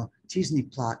traditional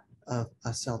t-SNE plot of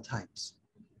cell types.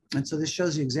 And so this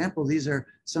shows the example. These are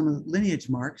some of the lineage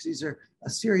marks. These are a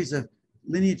series of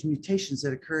lineage mutations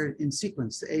that occurred in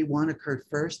sequence. The A1 occurred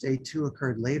first, A2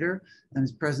 occurred later, and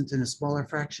is present in a smaller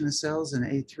fraction of cells, and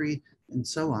A3 and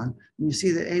so on. And you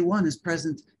see that A1 is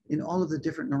present in all of the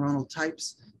different neuronal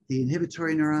types, the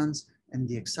inhibitory neurons and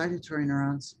the excitatory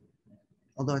neurons,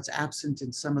 although it's absent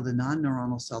in some of the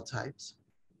non-neuronal cell types.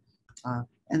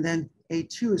 And then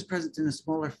A2 is present in a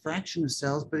smaller fraction of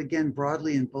cells, but again,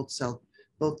 broadly in both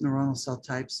neuronal cell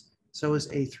types. So is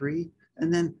A3.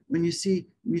 And then when you see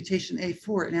mutation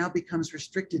A4, it now becomes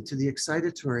restricted to the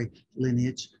excitatory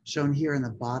lineage shown here in the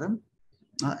bottom.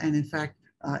 And in fact,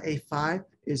 A5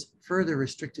 is further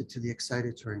restricted to the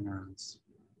excitatory neurons.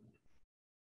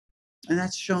 And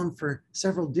that's shown for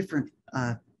several different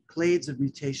clades of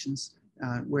mutations,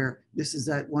 where this is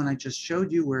that one I just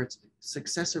showed you, where it's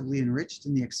successively enriched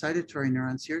in the excitatory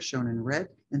neurons here shown in red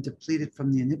and depleted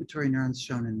from the inhibitory neurons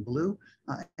shown in blue.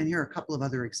 And here are a couple of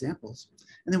other examples.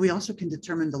 And then we also can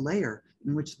determine the layer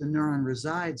in which the neuron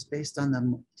resides based on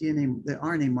the the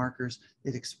RNA markers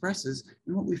it expresses.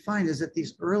 And what we find is that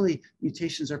these early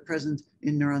mutations are present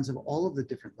in neurons of all of the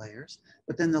different layers,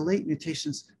 but then the late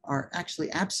mutations are actually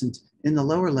absent in the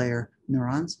lower layer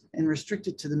neurons and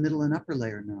restricted to the middle and upper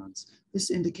layer neurons.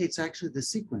 This indicates actually the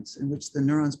sequence in which the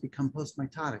neurons become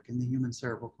postmitotic in the human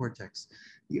cerebral cortex.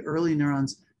 The early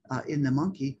neurons in the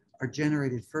monkey are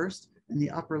generated first, and the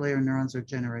upper layer neurons are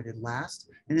generated last.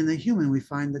 And in the human, we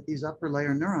find that these upper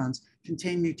layer neurons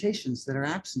contain mutations that are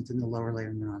absent in the lower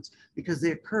layer neurons because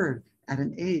they occurred at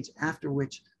an age after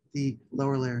which the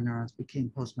lower layer neurons became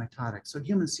postmitotic. So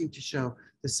humans seem to show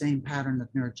the same pattern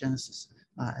of neurogenesis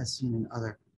as seen in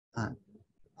other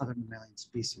mammalian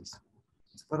species.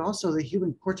 But also the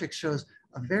human cortex shows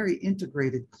a very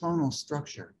integrated clonal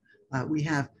structure. We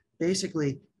have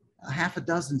basically a half a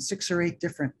dozen, 6 or 8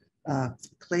 different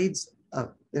clades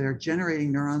of that are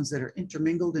generating neurons that are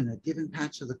intermingled in a given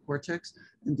patch of the cortex.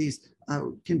 And these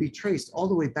can be traced all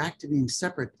the way back to being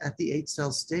separate at the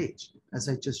 8-cell stage, as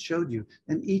I just showed you.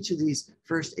 And each of these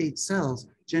first 8 cells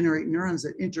generate neurons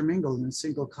that intermingle in a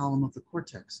single column of the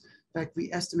cortex. In fact,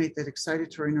 we estimate that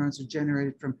excitatory neurons are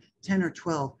generated from 10 or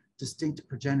 12 distinct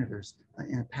progenitors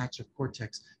in a patch of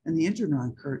cortex. And the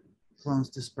interneuron clones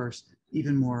disperse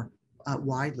even more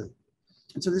widely.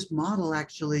 And so this model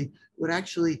would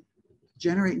actually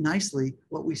generate nicely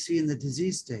what we see in the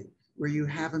disease state, where you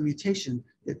have a mutation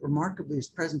that remarkably is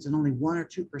present in only 1 or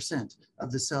 2%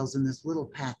 of the cells in this little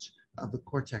patch of the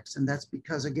cortex. And that's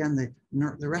because, again,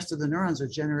 the rest of the neurons are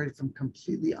generated from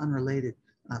completely unrelated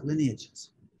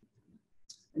lineages.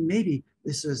 And maybe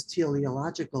this is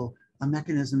teleological, a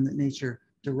mechanism that nature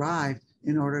derived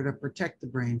in order to protect the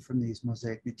brain from these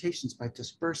mosaic mutations by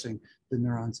dispersing the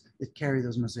neurons that carry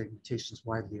those mosaic mutations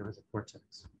widely over the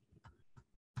cortex.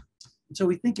 And so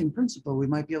we think in principle, we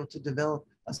might be able to develop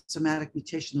a somatic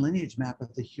mutation lineage map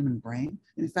of the human brain.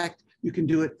 In fact, you can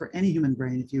do it for any human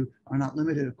brain if you are not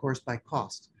limited, of course, by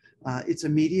cost. It's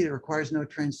immediate, it requires no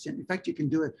transgenic. In fact, you can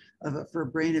do it for a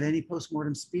brain of any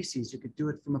postmortem species. You could do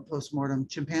it from a postmortem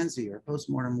chimpanzee or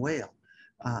postmortem whale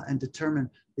and determine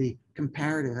the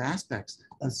comparative aspects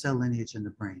of cell lineage in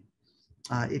the brain.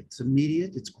 It's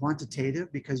immediate, it's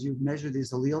quantitative because you measure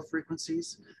these allele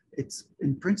frequencies. It's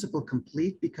in principle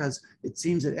complete because it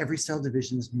seems that every cell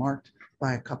division is marked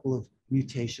by a couple of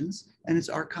mutations, and it's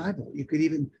archival. You could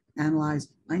even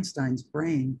analyze Einstein's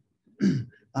brain,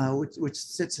 which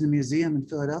sits in a museum in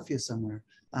Philadelphia somewhere,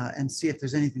 and see if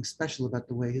there's anything special about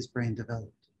the way his brain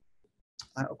developed.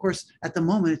 Of course, at the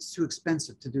moment, it's too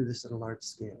expensive to do this at a large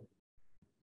scale.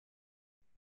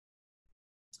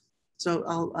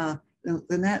 So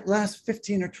in that last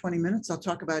 15 or 20 minutes, I'll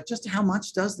talk about just how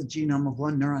much does the genome of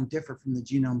one neuron differ from the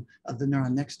genome of the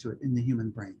neuron next to it in the human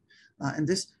brain. And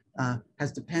this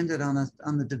has depended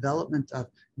on the development of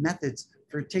methods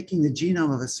for taking the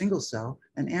genome of a single cell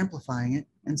and amplifying it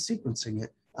and sequencing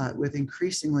it with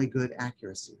increasingly good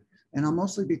accuracy. And I'll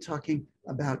mostly be talking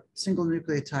about single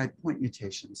nucleotide point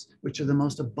mutations, which are the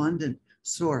most abundant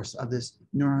source of this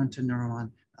neuron to neuron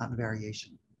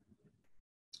variation.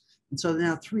 And so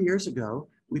now 3 years ago,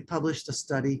 we published a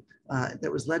study that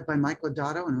was led by Mike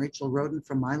Lodato and Rachel Roden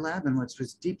from my lab, and which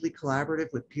was deeply collaborative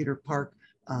with Peter Park,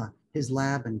 his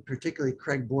lab, and particularly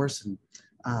Craig Borson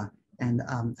and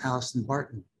Alison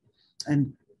Barton.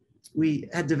 And we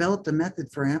had developed a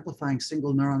method for amplifying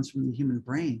single neurons from the human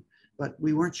brain, but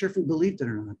we weren't sure if we believed it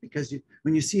or not, because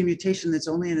when you see a mutation that's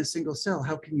only in a single cell,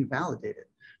 how can you validate it?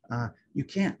 You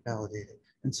can't validate it.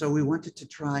 And so we wanted to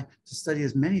try to study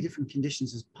as many different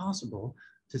conditions as possible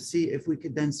to see if we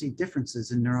could then see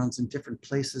differences in neurons in different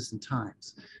places and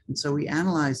times. And so we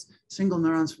analyzed single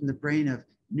neurons from the brain of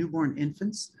newborn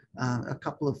infants, a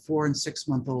couple of 4- and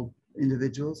 6-month-old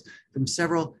individuals, from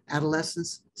several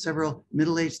adolescents, several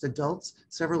middle-aged adults,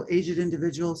 several aged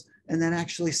individuals, and then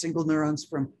actually single neurons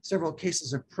from several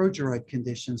cases of progeroid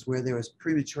conditions where there was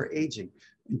premature aging,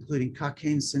 including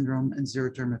Cockayne syndrome and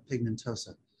xeroderma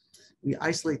pigmentosa. We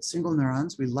isolate single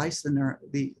neurons, we lyse the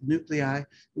nuclei,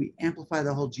 we amplify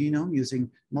the whole genome using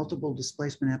multiple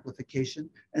displacement amplification,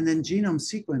 and then genome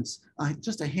sequence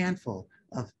just a handful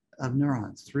of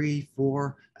neurons, 3,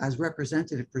 4, as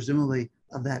representative presumably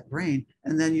of that brain,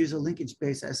 and then use a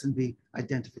linkage-based SNV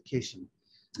identification.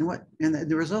 And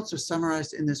the results are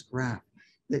summarized in this graph.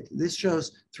 This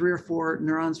shows 3 or 4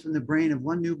 neurons from the brain of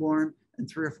one newborn and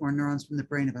 3 or 4 neurons from the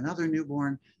brain of another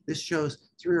newborn. This shows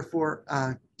 3 or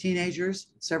 4 teenagers,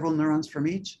 several neurons from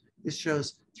each. This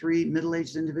shows 3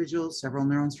 middle-aged individuals, several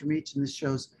neurons from each. And this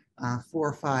shows 4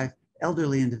 or 5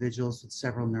 elderly individuals with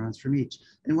several neurons from each.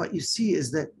 And what you see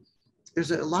is that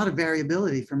there's a lot of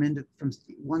variability from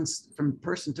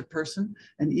person to person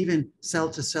and even cell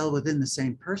to cell within the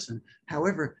same person.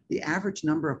 However, the average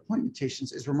number of point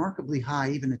mutations is remarkably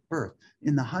high even at birth,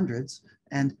 in the hundreds.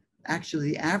 And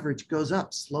actually the average goes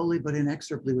up slowly but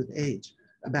inexorably with age,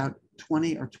 about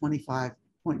 20 or 25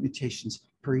 point mutations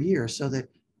per year, so that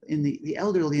in the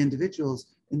elderly individuals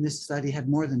in this study had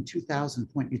more than 2,000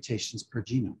 point mutations per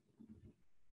genome.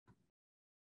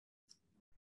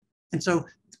 And so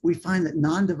we find that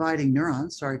non-dividing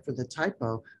neurons, sorry for the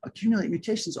typo, accumulate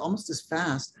mutations almost as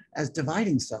fast as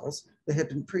dividing cells that have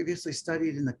been previously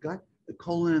studied in the gut, the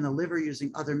colon, and the liver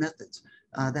using other methods.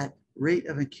 That rate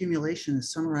of accumulation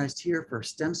is summarized here for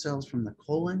stem cells from the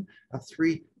colon of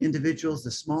 3 individuals,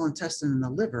 the small intestine, and the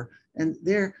liver. And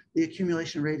there, the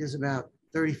accumulation rate is about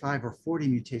 35 or 40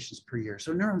 mutations per year.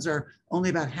 So neurons are only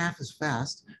about half as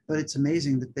fast, but it's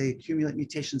amazing that they accumulate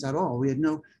mutations at all. We had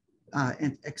no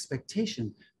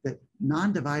expectation that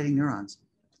non-dividing neurons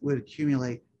would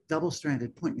accumulate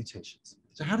double-stranded point mutations.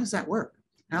 So how does that work?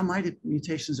 How might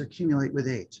mutations accumulate with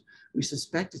age? We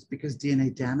suspect it's because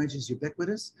DNA damage is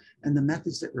ubiquitous, and the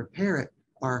methods that repair it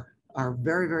are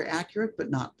very, very accurate,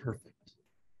 but not perfect.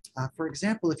 For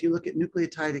example, if you look at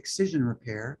nucleotide excision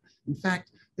repair, in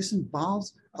fact, this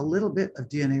involves a little bit of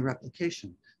DNA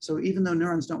replication. So even though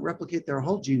neurons don't replicate their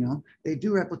whole genome, they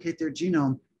do replicate their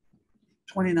genome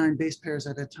 29 base pairs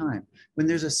at a time. When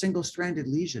there's a single-stranded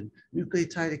lesion,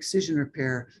 nucleotide excision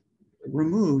repair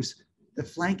removes the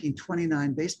flanking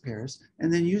 29 base pairs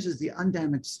and then uses the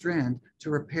undamaged strand to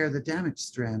repair the damaged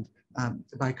strand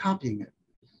by copying it.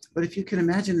 But if you can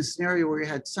imagine a scenario where you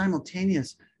had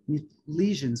simultaneous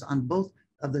lesions on both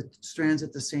of the strands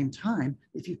at the same time,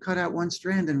 if you cut out one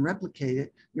strand and replicate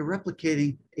it, you're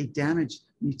replicating a damaged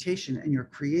mutation and you're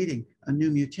creating a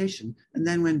new mutation. And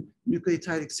then when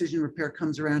nucleotide excision repair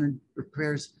comes around and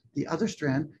repairs the other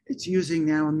strand, it's using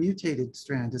now a mutated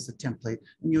strand as the template,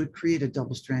 and you would create a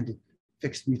double-stranded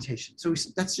fixed mutation. So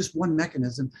that's just one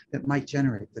mechanism that might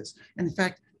generate this. And in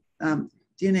fact,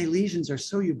 DNA lesions are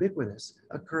so ubiquitous,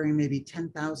 occurring maybe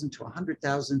 10,000 to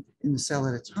 100,000 in the cell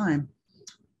at a time.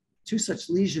 Two such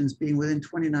lesions being within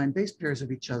 29 base pairs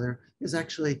of each other is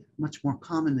actually much more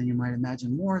common than you might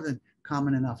imagine, more than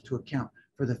common enough to account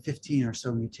for the 15 or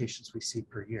so mutations we see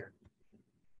per year.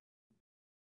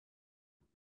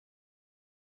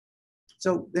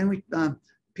 So then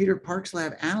Peter Park's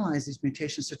lab analyzed these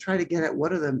mutations to try to get at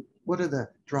what are the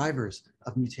drivers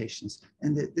of mutations.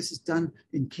 And this is done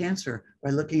in cancer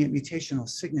by looking at mutational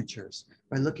signatures,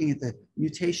 by looking at the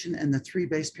mutation and the 3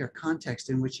 base pair context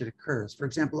in which it occurs. For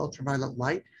example, ultraviolet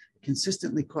light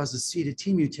consistently causes C to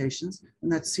T mutations,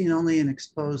 and that's seen only in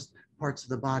exposed parts of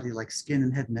the body like skin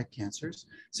and head and neck cancers.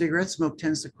 Cigarette smoke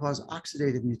tends to cause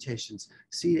oxidative mutations,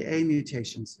 C to A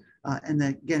mutations, and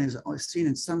that again is seen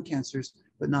in some cancers,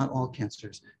 but not all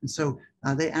cancers. And so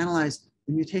they analyzed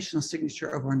the mutational signature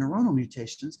of our neuronal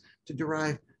mutations to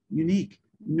derive unique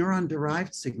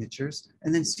neuron-derived signatures,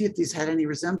 and then see if these had any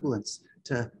resemblance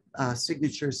to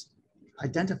signatures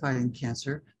identified in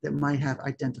cancer that might have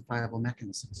identifiable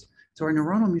mechanisms. So our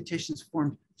neuronal mutations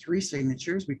formed 3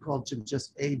 signatures. We called them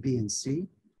just A, B, and C.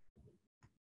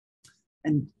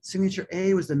 And signature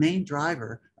A was the main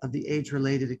driver of the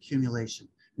age-related accumulation.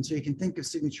 And so you can think of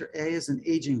signature A as an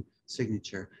aging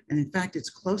signature. And in fact, its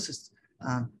closest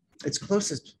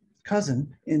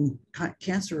cousin in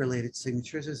cancer-related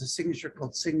signatures is a signature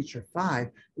called signature 5,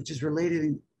 which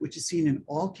is seen in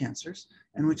all cancers,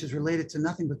 and which is related to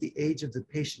nothing but the age of the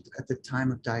patient at the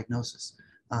time of diagnosis.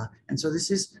 And so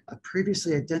this is a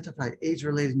previously identified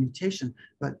age-related mutation,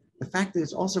 but the fact that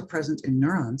it's also present in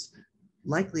neurons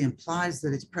likely implies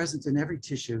that it's present in every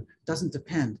tissue, doesn't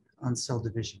depend on cell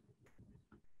division.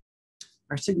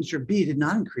 Our signature B did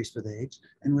not increase with age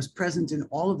and was present in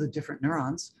all of the different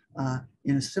neurons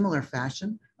in a similar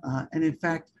fashion. And in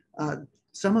fact,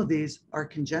 some of these are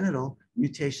congenital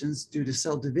mutations due to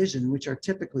cell division, which are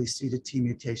typically C to T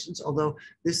mutations, although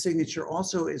this signature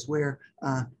also is where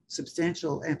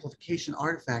substantial amplification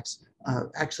artifacts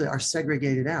actually are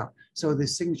segregated out. So the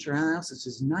signature analysis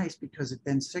is nice because it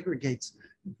then segregates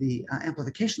the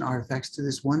amplification artifacts to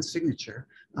this one signature.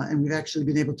 And we've actually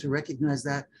been able to recognize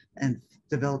that and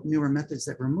develop newer methods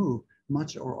that remove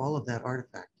much or all of that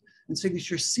artifact. And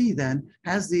signature C then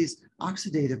has these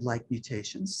oxidative-like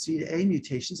mutations, C to A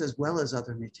mutations, as well as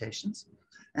other mutations,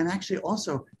 and actually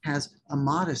also has a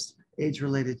modest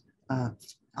age-related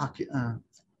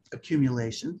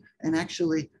accumulation, and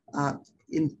actually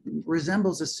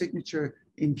resembles a signature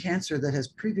in cancer that has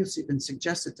previously been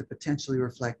suggested to potentially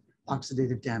reflect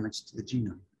oxidative damage to the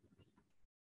genome.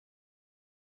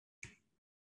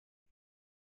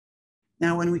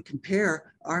 Now, when we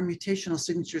compare our mutational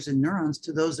signatures in neurons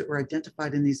to those that were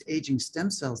identified in these aging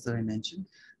stem cells that I mentioned,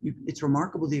 it's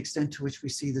remarkable the extent to which we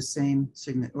see the same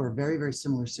or very, very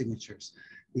similar signatures.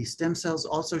 The stem cells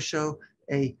also show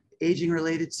a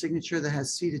aging-related signature that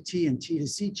has C to T and T to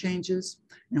C changes,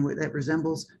 and that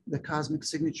resembles the cosmic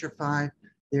signature 5.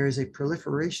 There is a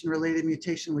proliferation-related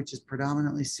mutation, which is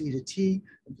predominantly C to T,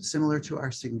 similar to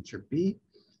our signature B.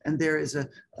 And there is a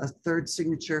third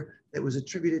signature that was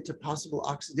attributed to possible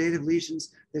oxidative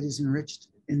lesions that is enriched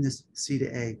in this C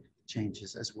to A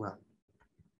changes as well.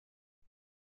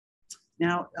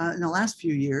 Now, in the last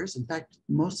few years, in fact,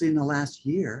 mostly in the last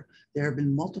year, there have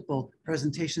been multiple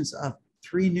presentations of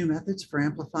 3 new methods for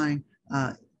amplifying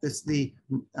the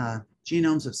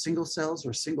genomes of single cells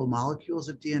or single molecules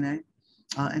of DNA.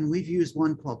 And we've used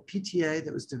one called PTA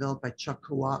that was developed by Chuck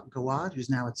Gawad, who's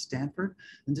now at Stanford.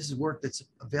 And this is work that's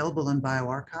available in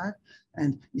bioRxiv.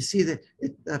 And you see that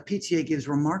PTA gives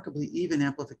remarkably even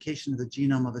amplification of the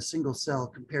genome of a single cell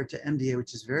compared to MDA,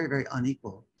 which is very, very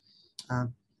unequal.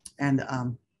 And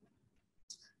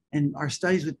our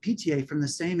studies with PTA from the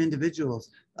same individuals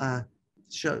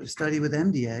study with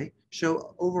MDA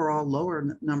show overall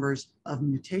lower numbers of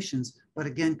mutations, but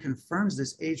again confirms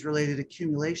this age-related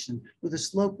accumulation with a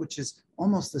slope which is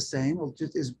almost the same,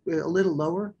 is a little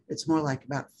lower. It's more like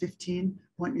about 15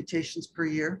 point mutations per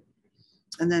year.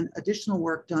 And then additional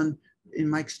work done in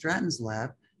Mike Stratton's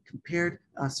lab compared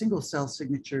single cell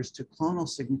signatures to clonal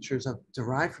signatures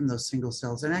derived from those single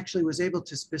cells, and actually was able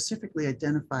to specifically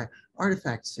identify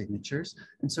artifact signatures.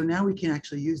 And so now we can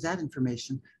actually use that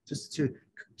information just to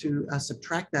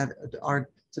subtract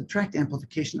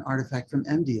amplification artifact from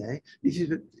MDA.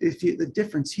 The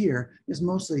difference here is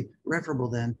mostly referable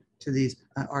then to these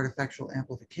artifactual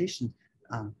amplification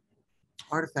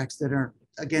artifacts that are,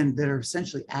 again, that are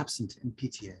essentially absent in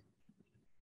PTA.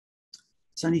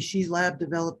 Sunny Shi's lab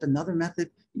developed another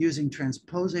method using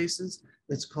transposases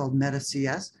that's called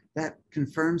meta-CS that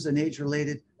confirms an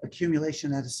age-related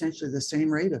accumulation at essentially the same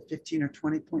rate of 15 or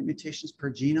 20 point mutations per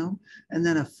genome. And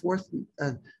then a fourth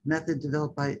method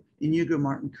developed by Inigo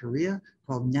Martin Korea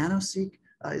called NanoSeq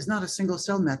is not a single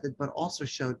cell method, but also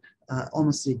showed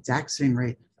almost the exact same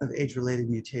rate of age-related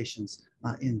mutations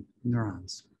in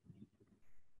neurons.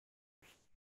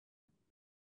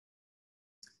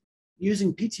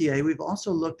 Using PTA, we've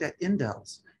also looked at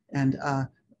indels, and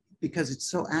because it's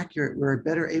so accurate, we're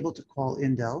better able to call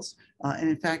indels. And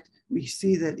in fact, we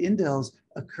see that indels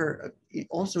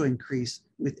also increase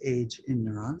with age in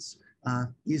neurons.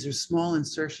 These are small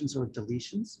insertions or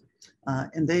deletions,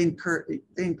 and they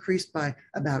increase by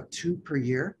about 2 per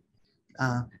year,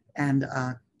 and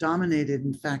dominated,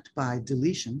 in fact, by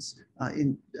deletions.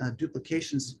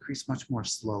 Duplications increase much more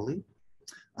slowly.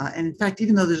 And in fact,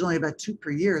 even though there's only about 2 per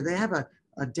year, they have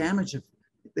a damage of,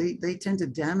 they tend to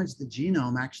damage the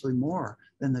genome actually more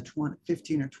than the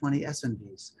 15 or 20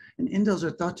 SNVs. And indels are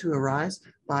thought to arise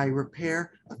by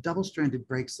repair of double-stranded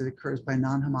breaks that occurs by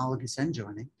non-homologous end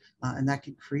joining, and that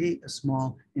can create a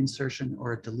small insertion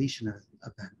or a deletion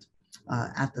event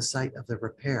at the site of the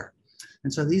repair.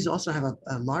 And so these also have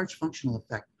a large functional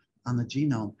effect on the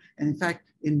genome. And in fact,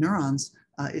 in neurons,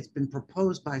 it's been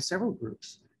proposed by several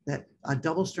groups that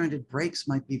double-stranded breaks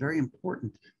might be very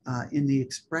important in the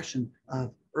expression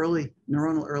of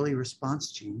neuronal early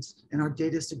response genes. And our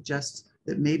data suggests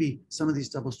that maybe some of these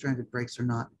double-stranded breaks are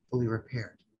not fully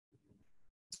repaired.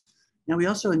 Now, we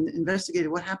also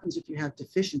investigated what happens if you have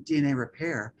deficient DNA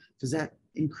repair. Does that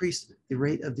increase the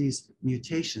rate of these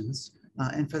mutations?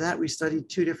 And for that, we studied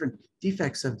 2 different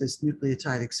defects of this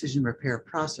nucleotide excision repair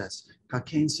process,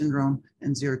 Cockayne syndrome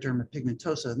and xeroderma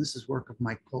pigmentosa. And this is work of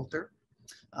Mike Coulter.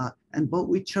 And both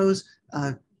we chose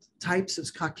types of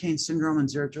Cockayne syndrome and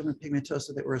xeroderma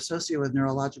pigmentosa that were associated with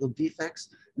neurological defects.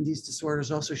 And these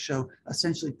disorders also show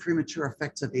essentially premature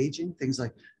effects of aging, things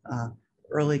like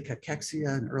early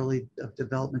cachexia and early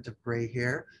development of gray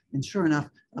hair. And sure enough,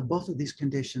 both of these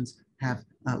conditions have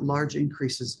large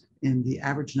increases in the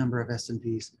average number of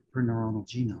SNVs per neuronal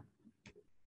genome.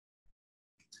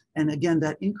 And again,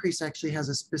 that increase actually has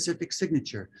a specific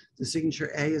signature. The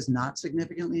signature A is not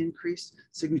significantly increased.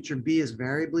 Signature B is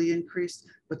variably increased,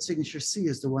 but signature C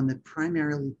is the one that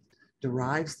primarily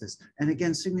derives this. And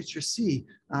again, signature C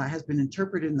has been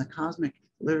interpreted in the cosmic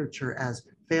literature as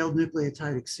failed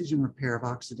nucleotide excision repair of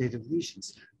oxidative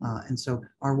lesions. And so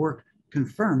our work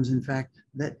confirms, in fact,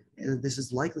 that this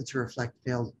is likely to reflect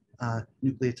failed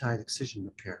nucleotide excision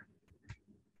repair.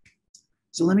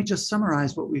 So let me just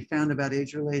summarize what we found about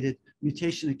age-related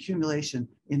mutation accumulation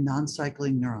in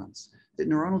non-cycling neurons. That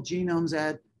neuronal genomes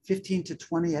add 15 to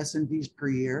 20 SNVs per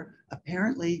year,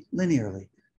 apparently linearly.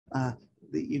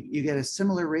 You get a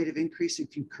similar rate of increase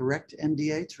if you correct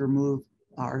MDA to remove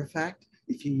artifact.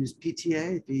 If you use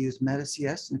PTA, if you use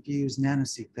meta-CS, and if you use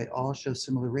NanoSeq, they all show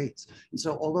similar rates. And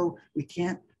so although we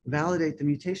can't validate the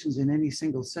mutations in any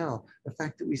single cell, the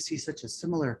fact that we see such a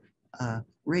similar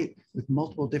rate with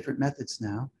multiple different methods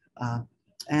now.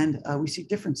 And we see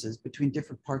differences between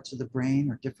different parts of the brain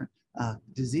or different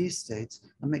disease states.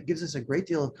 It gives us a great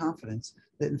deal of confidence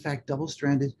that, in fact,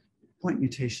 double-stranded point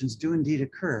mutations do indeed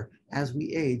occur as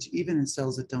we age, even in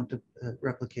cells that don't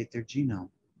replicate their genome.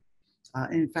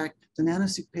 In fact, the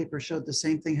NanoSeq paper showed the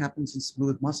same thing happens in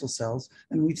smooth muscle cells,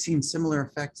 and we've seen similar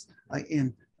effects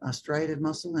in striated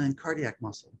muscle and in cardiac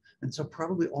muscle. And so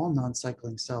probably all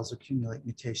non-cycling cells accumulate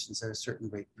mutations at a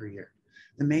certain rate per year.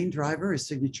 The main driver is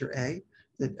signature A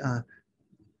that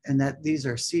and that these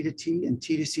are C to T and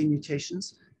T to C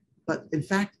mutations. But in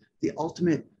fact, the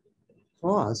ultimate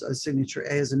cause of signature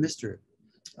A is a mystery.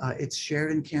 It's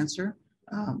shared in cancer,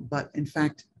 but in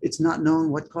fact, it's not known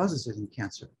what causes it in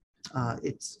cancer.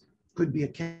 It could be a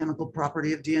chemical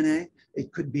property of DNA.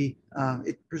 It could be,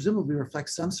 it presumably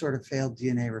reflects some sort of failed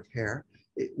DNA repair.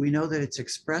 We know that it's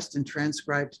expressed in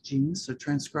transcribed genes. So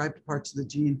transcribed parts of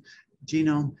the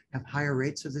genome have higher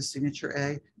rates of the signature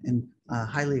A, and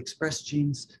highly expressed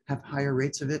genes have higher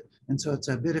rates of it. And so it's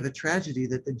a bit of a tragedy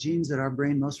that the genes that our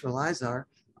brain most relies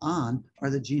on are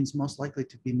the genes most likely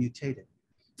to be mutated.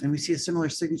 And we see a similar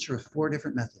signature with 4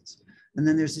 different methods. And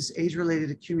then there's this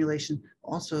age-related accumulation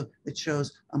also that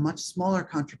shows a much smaller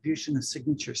contribution of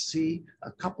signature C,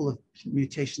 a couple of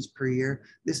mutations per year.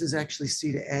 This is actually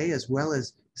C to A as well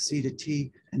as C to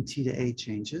T and T to A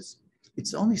changes.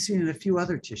 It's only seen in a few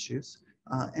other tissues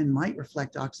and might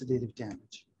reflect oxidative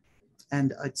damage.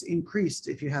 And it's increased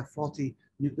if you have faulty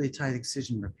nucleotide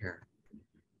excision repair.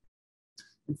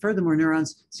 And furthermore,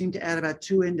 neurons seem to add about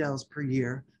 2 indels per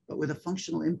year, but with a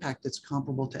functional impact that's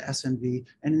comparable to SNV.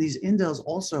 And these indels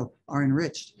also are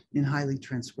enriched in highly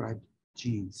transcribed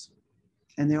genes.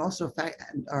 And they also,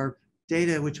 our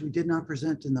data, which we did not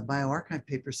present in the bioRxiv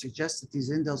paper, suggests that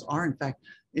these indels are in fact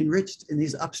enriched in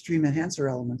these upstream enhancer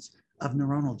elements of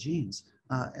neuronal genes.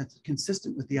 It's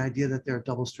consistent with the idea that there are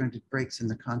double-stranded breaks in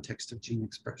the context of gene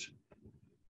expression.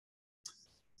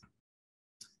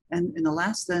 And in the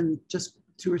last then, just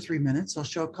 2 or 3 minutes, I'll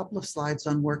show a couple of slides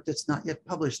on work that's not yet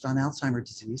published on Alzheimer's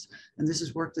disease. And this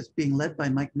is work that's being led by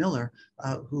Mike Miller,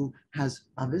 who has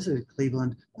visited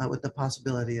Cleveland with the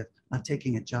possibility of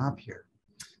taking a job here.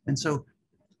 And so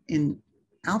in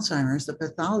Alzheimer's, the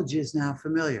pathology is now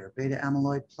familiar: beta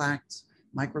amyloid plaques,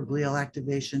 microglial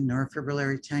activation,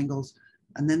 neurofibrillary tangles,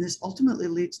 and then this ultimately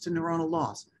leads to neuronal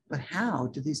loss. But how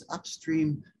do these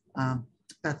upstream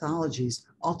pathologies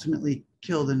ultimately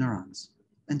kill the neurons?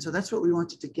 And so that's what we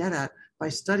wanted to get at by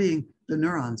studying the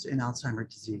neurons in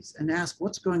Alzheimer's disease and ask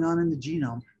what's going on in the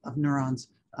genome of neurons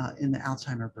in the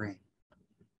Alzheimer's brain.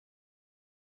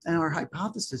 And our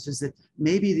hypothesis is that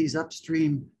maybe these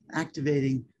upstream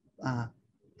activating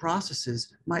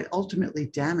processes might ultimately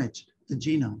damage the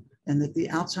genome, and that the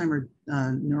Alzheimer's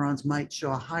neurons might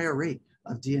show a higher rate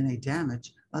of DNA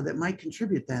damage that might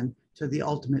contribute then to the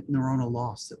ultimate neuronal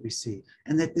loss that we see.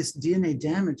 And that this DNA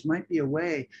damage might be a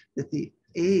way that the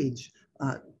age,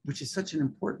 which is such an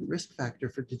important risk factor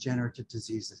for degenerative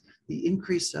diseases, the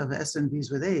increase of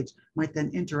SNVs with age might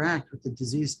then interact with the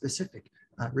disease-specific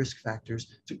risk factors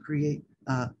to create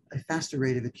a faster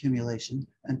rate of accumulation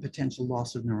and potential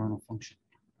loss of neuronal function.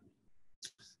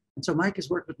 And so Mike has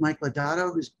worked with Mike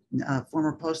Lodato, who's a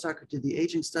former postdoc who did the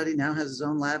aging study, now has his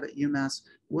own lab at UMass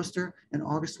Worcester, and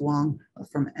August Wong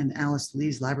and Alice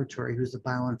Lee's laboratory, who's the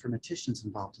bioinformaticians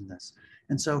involved in this.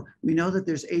 And so we know that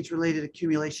there's age-related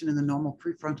accumulation in the normal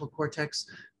prefrontal cortex.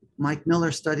 Mike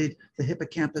Miller studied the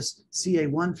hippocampus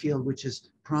CA1 field, which is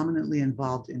prominently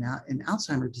involved in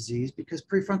Alzheimer's disease because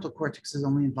prefrontal cortex is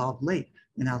only involved late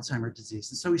in Alzheimer's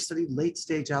disease. And so we studied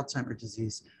late-stage Alzheimer's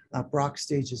disease, Brock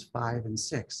stages 5 and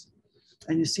 6.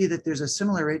 And you see that there's a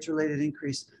similar age-related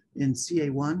increase in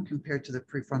CA1 compared to the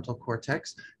prefrontal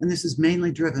cortex. And this is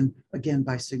mainly driven, again,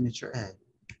 by signature A.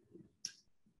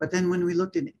 But then when we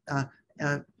looked in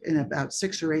about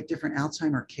 6 or 8 different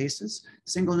Alzheimer's cases,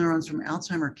 single neurons from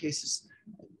Alzheimer's cases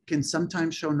can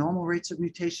sometimes show normal rates of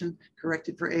mutation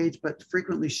corrected for age, but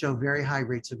frequently show very high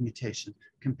rates of mutation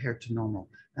compared to normal.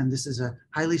 And this is a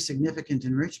highly significant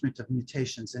enrichment of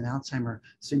mutations in Alzheimer's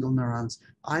single neurons,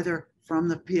 either from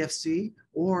the PFC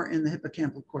or in the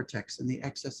hippocampal cortex, and the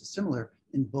excess is similar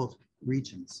in both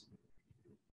regions.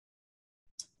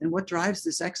 And what drives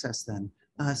this excess then?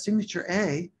 Signature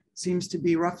A seems to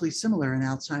be roughly similar in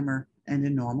Alzheimer's and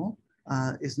in normal,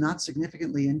 is not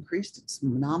significantly increased, it's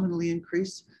nominally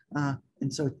increased,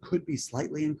 and so it could be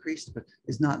slightly increased, but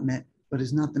is not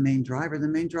the main driver. The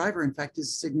main driver, in fact,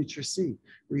 is signature C,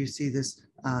 where you see this,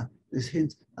 this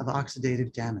hint of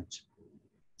oxidative damage.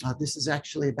 This is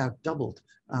actually about doubled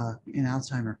in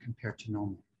Alzheimer's compared to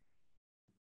normal.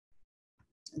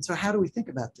 And so how do we think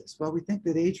about this? Well, we think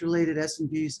that age-related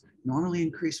SNVs normally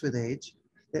increase with age,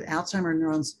 that Alzheimer's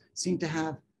neurons seem to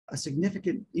have a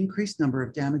significant increased number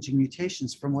of damaging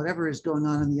mutations from whatever is going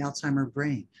on in the Alzheimer's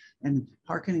brain. And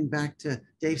hearkening back to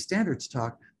Dave Standard's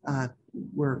talk,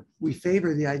 where we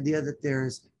favor the idea that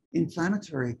there's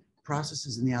inflammatory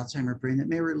processes in the Alzheimer's brain that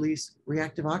may release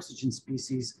reactive oxygen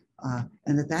species,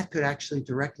 and that could actually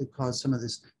directly cause some of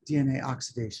this DNA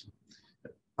oxidation.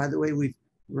 By the way, we've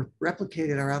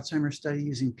replicated our Alzheimer's study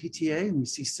using PTA, and we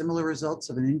see similar results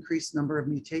of an increased number of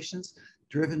mutations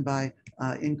driven by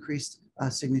increased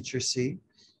signature C.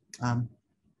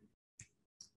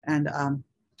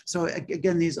 So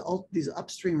again, these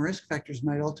upstream risk factors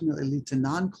might ultimately lead to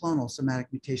non-clonal somatic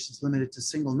mutations limited to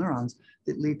single neurons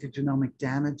that lead to genomic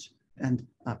damage and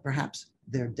perhaps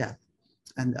their death.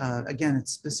 And again,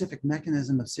 its specific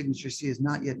mechanism of signature C is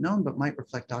not yet known, but might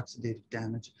reflect oxidative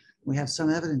damage. We have some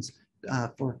evidence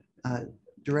for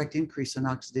direct increase in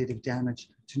oxidative damage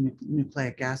to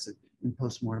nucleic acid in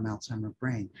postmortem Alzheimer's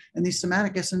brain. And these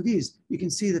somatic SNVs, you can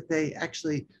see that they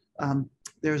actually,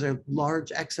 there's a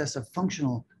large excess of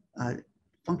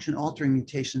function-altering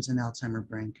mutations in Alzheimer's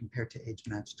brain compared to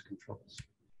age-matched controls.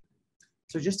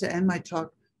 So just to end my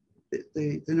talk,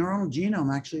 the neuronal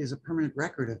genome actually is a permanent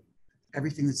record of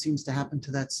everything that seems to happen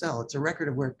to that cell. It's a record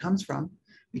of where it comes from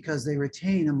because they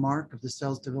retain a mark of the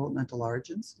cell's developmental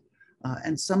origins.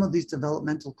 And some of these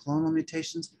developmental clonal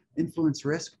mutations influence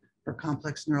risk for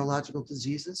complex neurological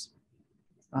diseases.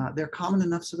 They're common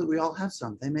enough so that we all have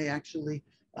some. They may actually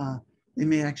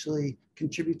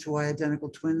contribute to why identical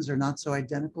twins are not so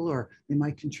identical, or they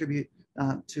might contribute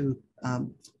to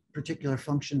particular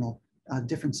functional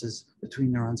differences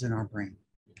between neurons in our brain.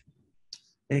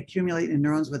 They accumulate in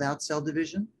neurons without cell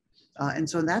division. And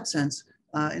so in that sense,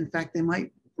 in fact, they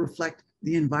might reflect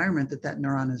the environment that that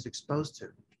neuron is exposed to.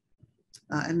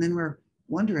 And then we're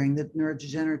wondering that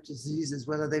neurodegenerative diseases,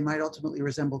 whether they might ultimately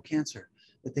resemble cancer,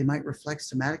 that they might reflect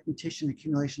somatic mutation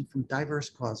accumulation from diverse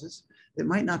causes that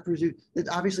might not produce, that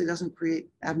obviously doesn't create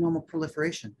abnormal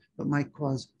proliferation, but might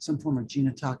cause some form of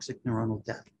genotoxic neuronal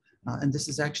death. And this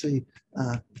is actually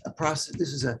a process,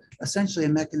 this is essentially a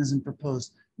mechanism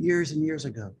proposed years and years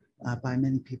ago by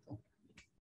many people.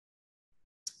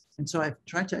 And so I've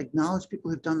tried to acknowledge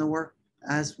people who've done the work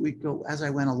as I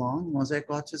went along. Mosaic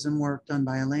autism work done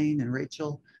by Elaine and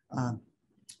Rachel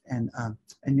and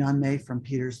Jan May from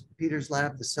Peter's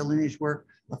lab, the cell lineage work,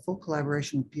 a full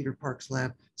collaboration with Peter Park's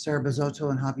lab, Sarah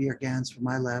Bazotto and Javier Gans from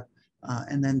my lab,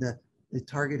 and then the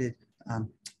targeted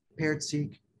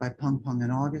paired-seq by Peng Peng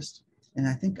in August. And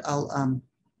I think and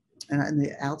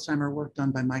the Alzheimer work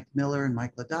done by Mike Miller and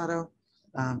Mike Lodato.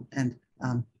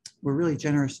 We're really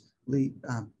generously,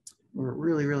 we're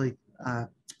really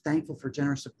thankful for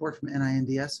generous support from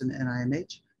NINDS and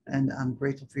NIMH, and I'm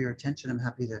grateful for your attention. I'm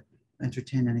happy to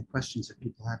entertain any questions if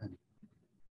people have any.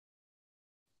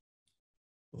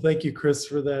 Well, thank you, Chris,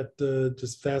 for that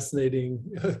just fascinating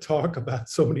talk about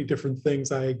so many different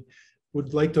things. I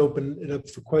would like to open it up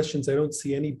for questions. I don't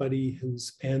see anybody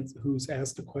who's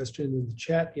asked a question in the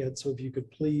chat yet, so if you could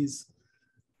please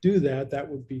do that, that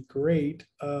would be great.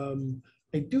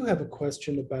 I do have a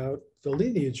question about the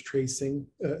lineage tracing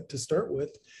to start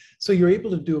with. So you're able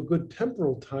to do a good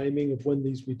temporal timing of when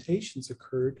these mutations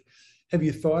occurred. Have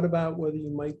you thought about whether you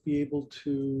might be able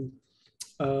to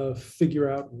figure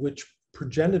out which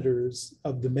progenitors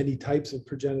of the many types of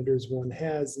progenitors one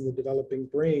has in the developing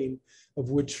brain, of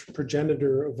which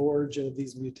progenitor of origin of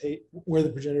these where the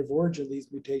progenitor of origin of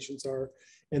these mutations are,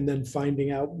 and then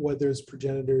finding out whether those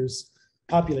progenitors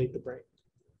populate the brain?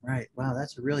 Right. Wow,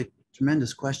 that's a really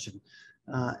tremendous question.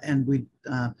 And we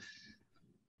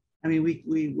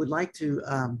would like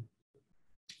to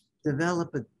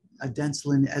develop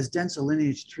as dense a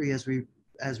lineage tree as we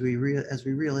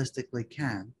realistically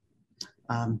can.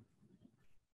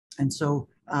 And so,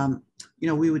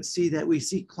 we would see that we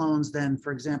see clones then,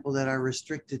 for example, that are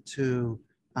restricted to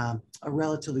a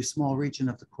relatively small region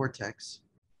of the cortex.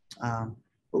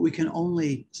 But we can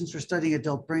only, since we're studying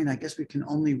adult brain, I guess we can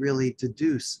only really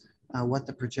deduce what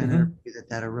the progenitor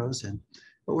that arose in.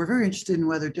 But we're very interested in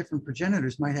whether different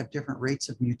progenitors might have different rates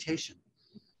of mutation.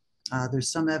 There's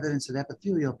some evidence that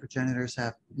epithelial progenitors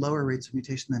have lower rates of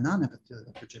mutation than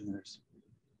non-epithelial progenitors.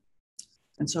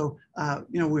 And so,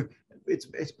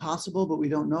 it's possible, but we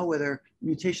don't know whether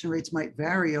mutation rates might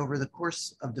vary over the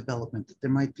course of development. That there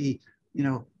might be,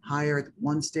 higher at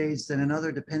one stage than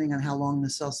another, depending on how long the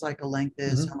cell cycle length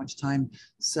is, how much time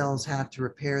cells have to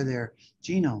repair their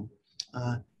genome.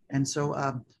 And so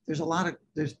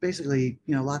there's basically,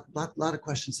 a lot of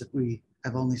questions that we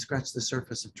have only scratched the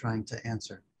surface of trying to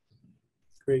answer.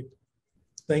 Great,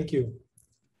 thank you.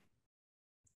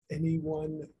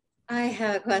 Anyone? I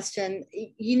have a question.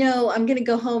 I'm going to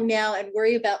go home now and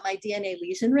worry about my DNA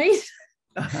lesion rate.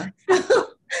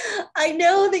 I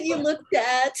know that you looked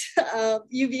at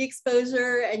UV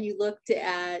exposure and you looked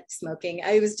at smoking.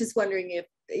 I was just wondering if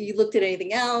you looked at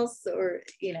anything else, or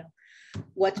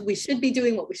what we should be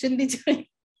doing, what we shouldn't be doing.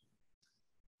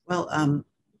 Well,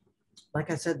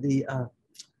 like I said, it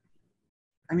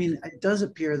does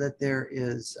appear that there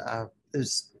is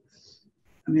there's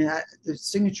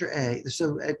signature A.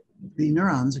 So the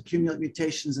neurons accumulate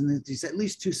mutations in these at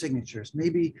least two signatures.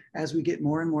 Maybe as we get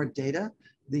more and more data,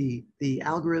 the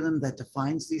algorithm that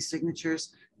defines these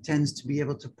signatures tends to be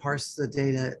able to parse the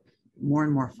data more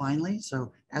and more finely.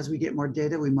 So as we get more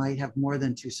data, we might have more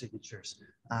than two signatures,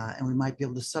 and we might be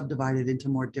able to subdivide it into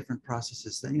more different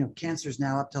processes. Then, you know, cancer is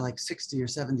now up to like 60 or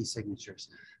 70 signatures,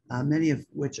 many of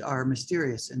which are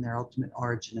mysterious in their ultimate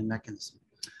origin and mechanism.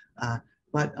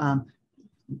 But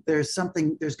there's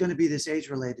going to be this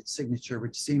age-related signature,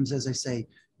 which seems, as I say,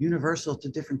 universal to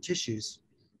different tissues.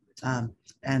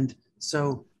 And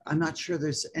so I'm not sure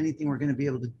there's anything we're going to be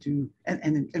able to do.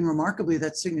 And remarkably,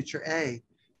 that signature A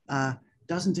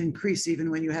doesn't increase even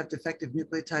when you have defective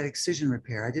nucleotide excision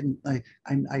repair.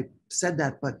 I said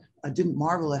that, but I didn't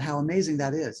marvel at how amazing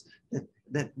that is,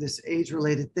 that this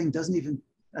age-related thing doesn't even,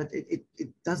 it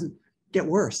doesn't get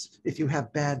worse if you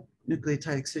have bad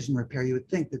nucleotide excision repair. You would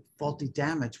think that faulty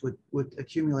damage would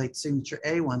accumulate signature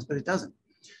A ones, but it doesn't.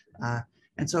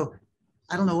 And so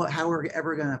I don't know how we're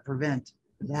ever going to prevent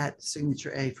that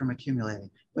signature A from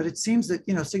accumulating. But it seems that,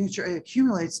 you know, signature A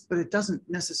accumulates, but it doesn't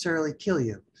necessarily kill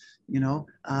you. You know,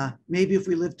 maybe if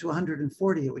we lived to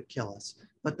 140, it would kill us.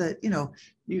 But that, you know,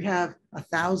 you have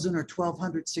 1,000 or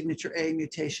 1,200 signature A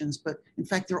mutations, but in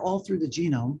fact, they're all through the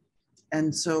genome.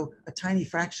 And so a tiny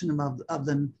fraction of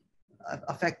them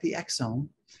affect the exome.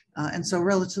 And so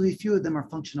relatively few of them are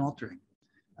function altering.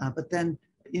 But then,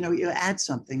 you know, you add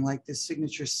something like this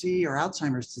signature C or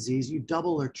Alzheimer's disease, you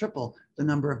double or triple the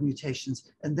number of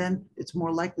mutations, and then it's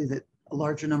more likely that a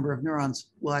larger number of neurons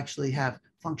will actually have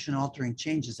function altering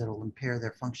changes that will impair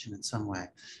their function in some way.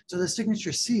 So the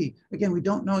signature C, again, we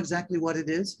don't know exactly what it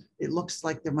is. It looks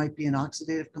like there might be an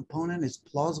oxidative component. It's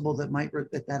plausible that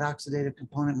that oxidative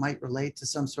component might relate to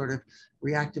some sort of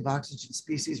reactive oxygen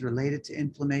species related to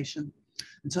inflammation.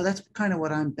 And so that's kind of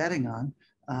what I'm betting on.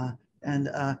 And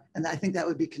I think that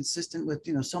would be consistent with,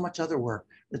 you know, so much other work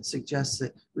that suggests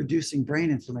that reducing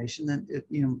brain inflammation, then it,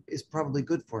 you know, is probably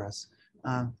good for us.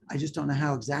 I just don't know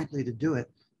how exactly to do it.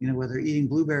 You know, whether eating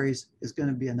blueberries is going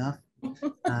to be enough.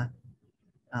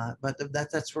 But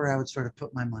that's where I would sort of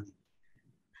put my money.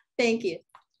 Thank you.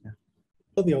 Yeah.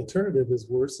 Well, the alternative is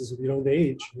worse, is if you don't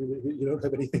age, you don't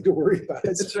have anything to worry about.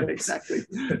 That's right, exactly.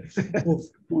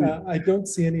 Well, I don't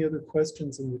see any other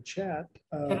questions in the chat.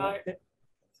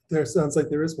 There sounds like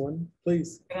there is one.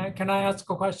 Please. Can I ask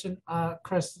a question,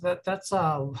 Chris? That's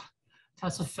a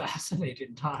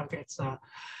fascinating talk. It's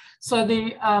so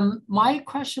my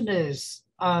question is,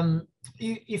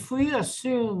 if we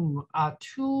assume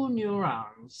two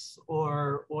neurons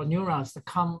or neurons that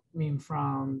coming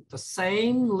from the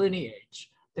same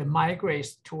lineage that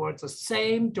migrates towards the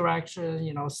same direction,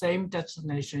 you know, same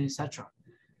destination, etc.,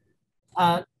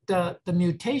 the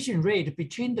mutation rate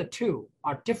between the two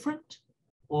are different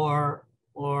or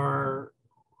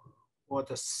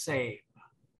the same?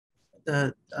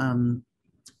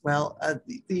 Well,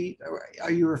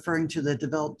 are you referring to the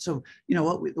developed? So, you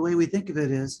know, the way we think of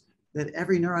it is that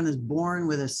every neuron is born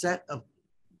with a set of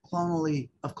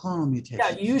clonal mutations.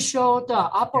 Yeah, you showed the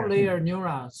upper layer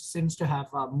neurons seems to have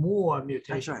more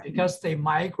mutation because they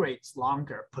migrate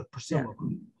longer,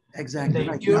 presumably. Yeah, exactly.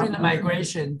 During the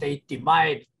migration, they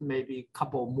divide maybe a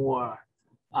couple more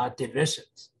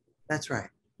divisions. That's right.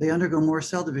 They undergo more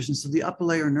cell division. So the upper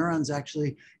layer neurons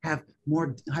actually have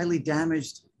more highly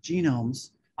damaged genomes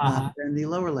than the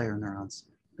lower layer neurons.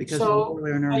 Because so the lower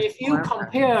layer neurons, if you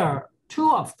compare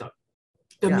two of them,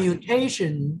 the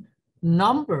mutation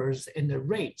numbers and the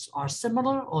rates are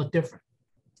similar or different?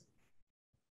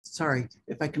 Sorry,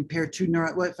 if I compare two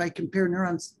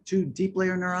neurons, two deep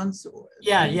layer neurons?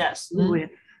 Yes.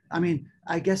 I mean,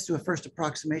 I guess to a first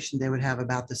approximation, they would have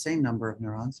about the same number of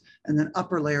neurons. And then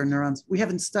upper layer neurons, we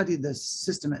haven't studied this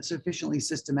sufficiently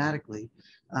systematically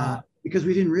because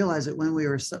we didn't realize it when we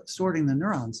were sorting the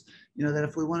neurons, you know, that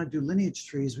if we want to do lineage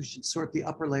trees, we should sort the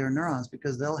upper layer neurons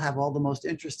because they'll have all the most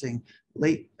interesting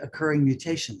late occurring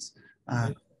mutations.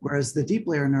 Whereas the deep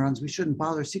layer neurons, we shouldn't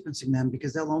bother sequencing them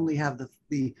because they'll only have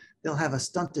they'll have a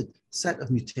stunted set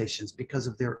of mutations because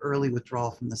of their early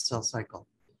withdrawal from the cell cycle.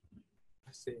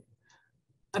 I see.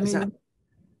 I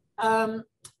mean,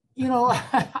 you know,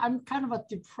 I'm kind of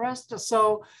depressed.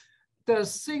 So the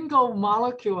single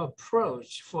molecule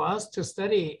approach for us to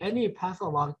study any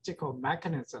pathological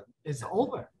mechanism is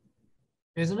over,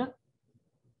 isn't it?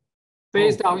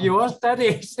 Based on your study,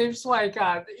 it seems like,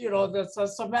 you know, there's a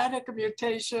somatic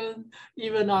mutation,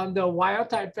 even on the wild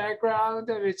type background.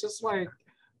 And it's just like,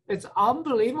 it's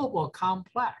unbelievable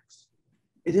complex.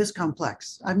 It is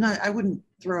complex. I wouldn't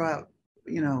throw out,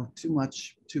 you know, too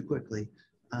much too quickly.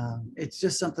 It's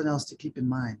just something else to keep in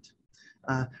mind.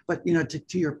 But, you know,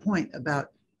 to your point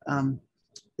about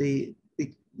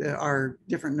our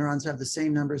different neurons have the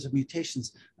same numbers of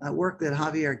mutations. Work that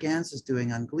Javier Gans is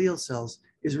doing on glial cells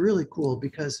is really cool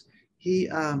because he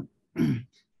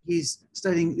he's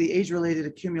studying the age-related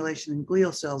accumulation in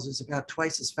glial cells is about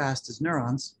twice as fast as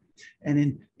neurons.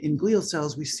 And in glial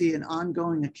cells, we see an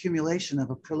ongoing accumulation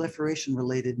of a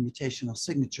proliferation-related mutational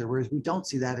signature, whereas we don't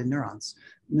see that in neurons.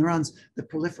 Neurons,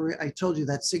 I told you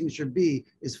that signature B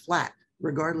is flat,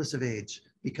 regardless of age,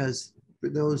 because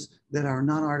those that are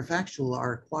non-artifactual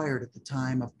are acquired at the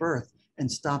time of birth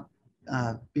and stop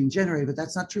being generated, but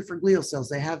that's not true for glial cells.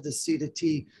 They have the C to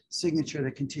T signature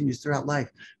that continues throughout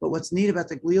life. But what's neat about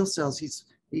the glial cells,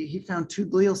 he found 2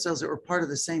 glial cells that were part of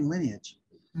the same lineage.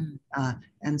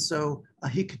 And so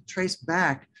he could trace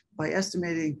back by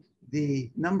estimating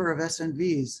the number of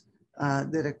SNVs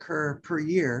that occur per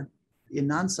year in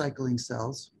non-cycling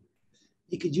cells.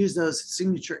 He could use those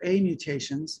signature A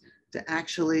mutations to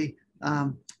actually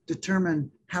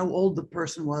determine how old the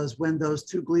person was when those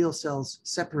 2 glial cells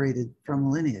separated from a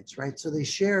lineage, right? So they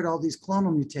shared all these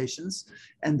clonal mutations,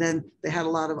 and then they had a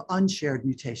lot of unshared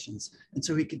mutations. And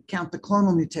so he could count the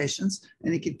clonal mutations,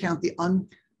 and he could count the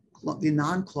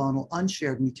non-clonal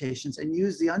unshared mutations, and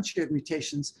use the unshared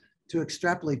mutations to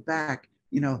extrapolate back,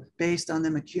 based on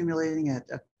them accumulating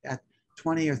at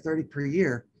 20 or 30 per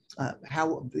year,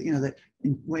 how, that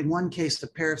in one case, the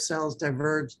pair of cells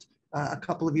diverged a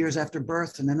couple of years after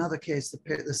birth. In another case,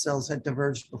 the cells had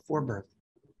diverged before birth.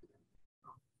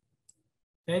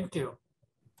 Thank you.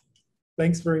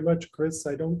 Thanks very much, Chris.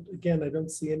 I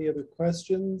don't see any other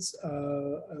questions.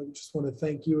 I just want to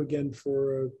thank you again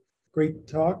for a great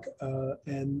talk.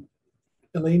 And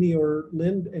Eleni or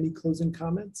Lynn, any closing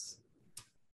comments?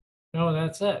 No,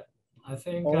 that's it. I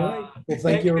think. All right. Well,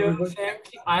 thank you, everybody.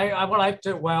 I would like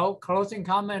to, closing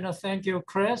comment. Thank you,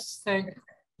 Chris. Thank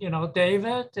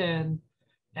David and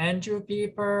Andrew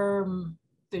Pieper,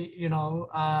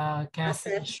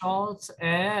 Kathy Schultz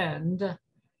and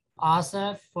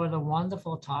Asif for the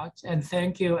wonderful talks. And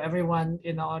thank you everyone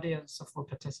in the audience for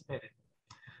participating.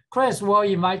 Chris, we'll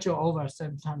invite you over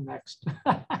sometime next.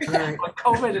 When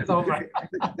COVID is over.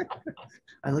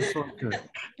 I look forward to it.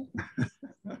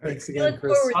 Thanks again,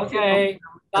 Chris. Okay,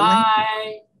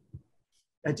 bye.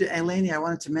 Eleni, I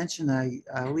wanted to mention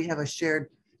we have a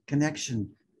shared connection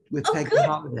with Peggy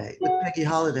Holiday. Who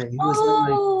was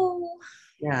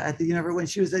at the university when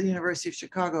she was at the University of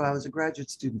Chicago. I was a graduate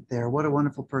student there. What a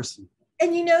wonderful person.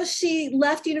 And she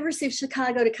left University of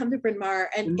Chicago to come to Bryn Mawr,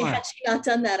 and had she not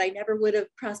done that, I never would have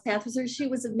crossed paths with her. She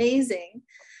was amazing.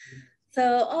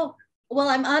 So,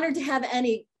 I'm honored to have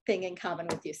anything in common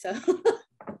with you. So,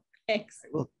 thanks.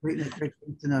 Well, great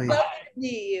to know you. Well, to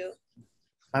meet you.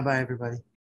 Bye-bye, everybody.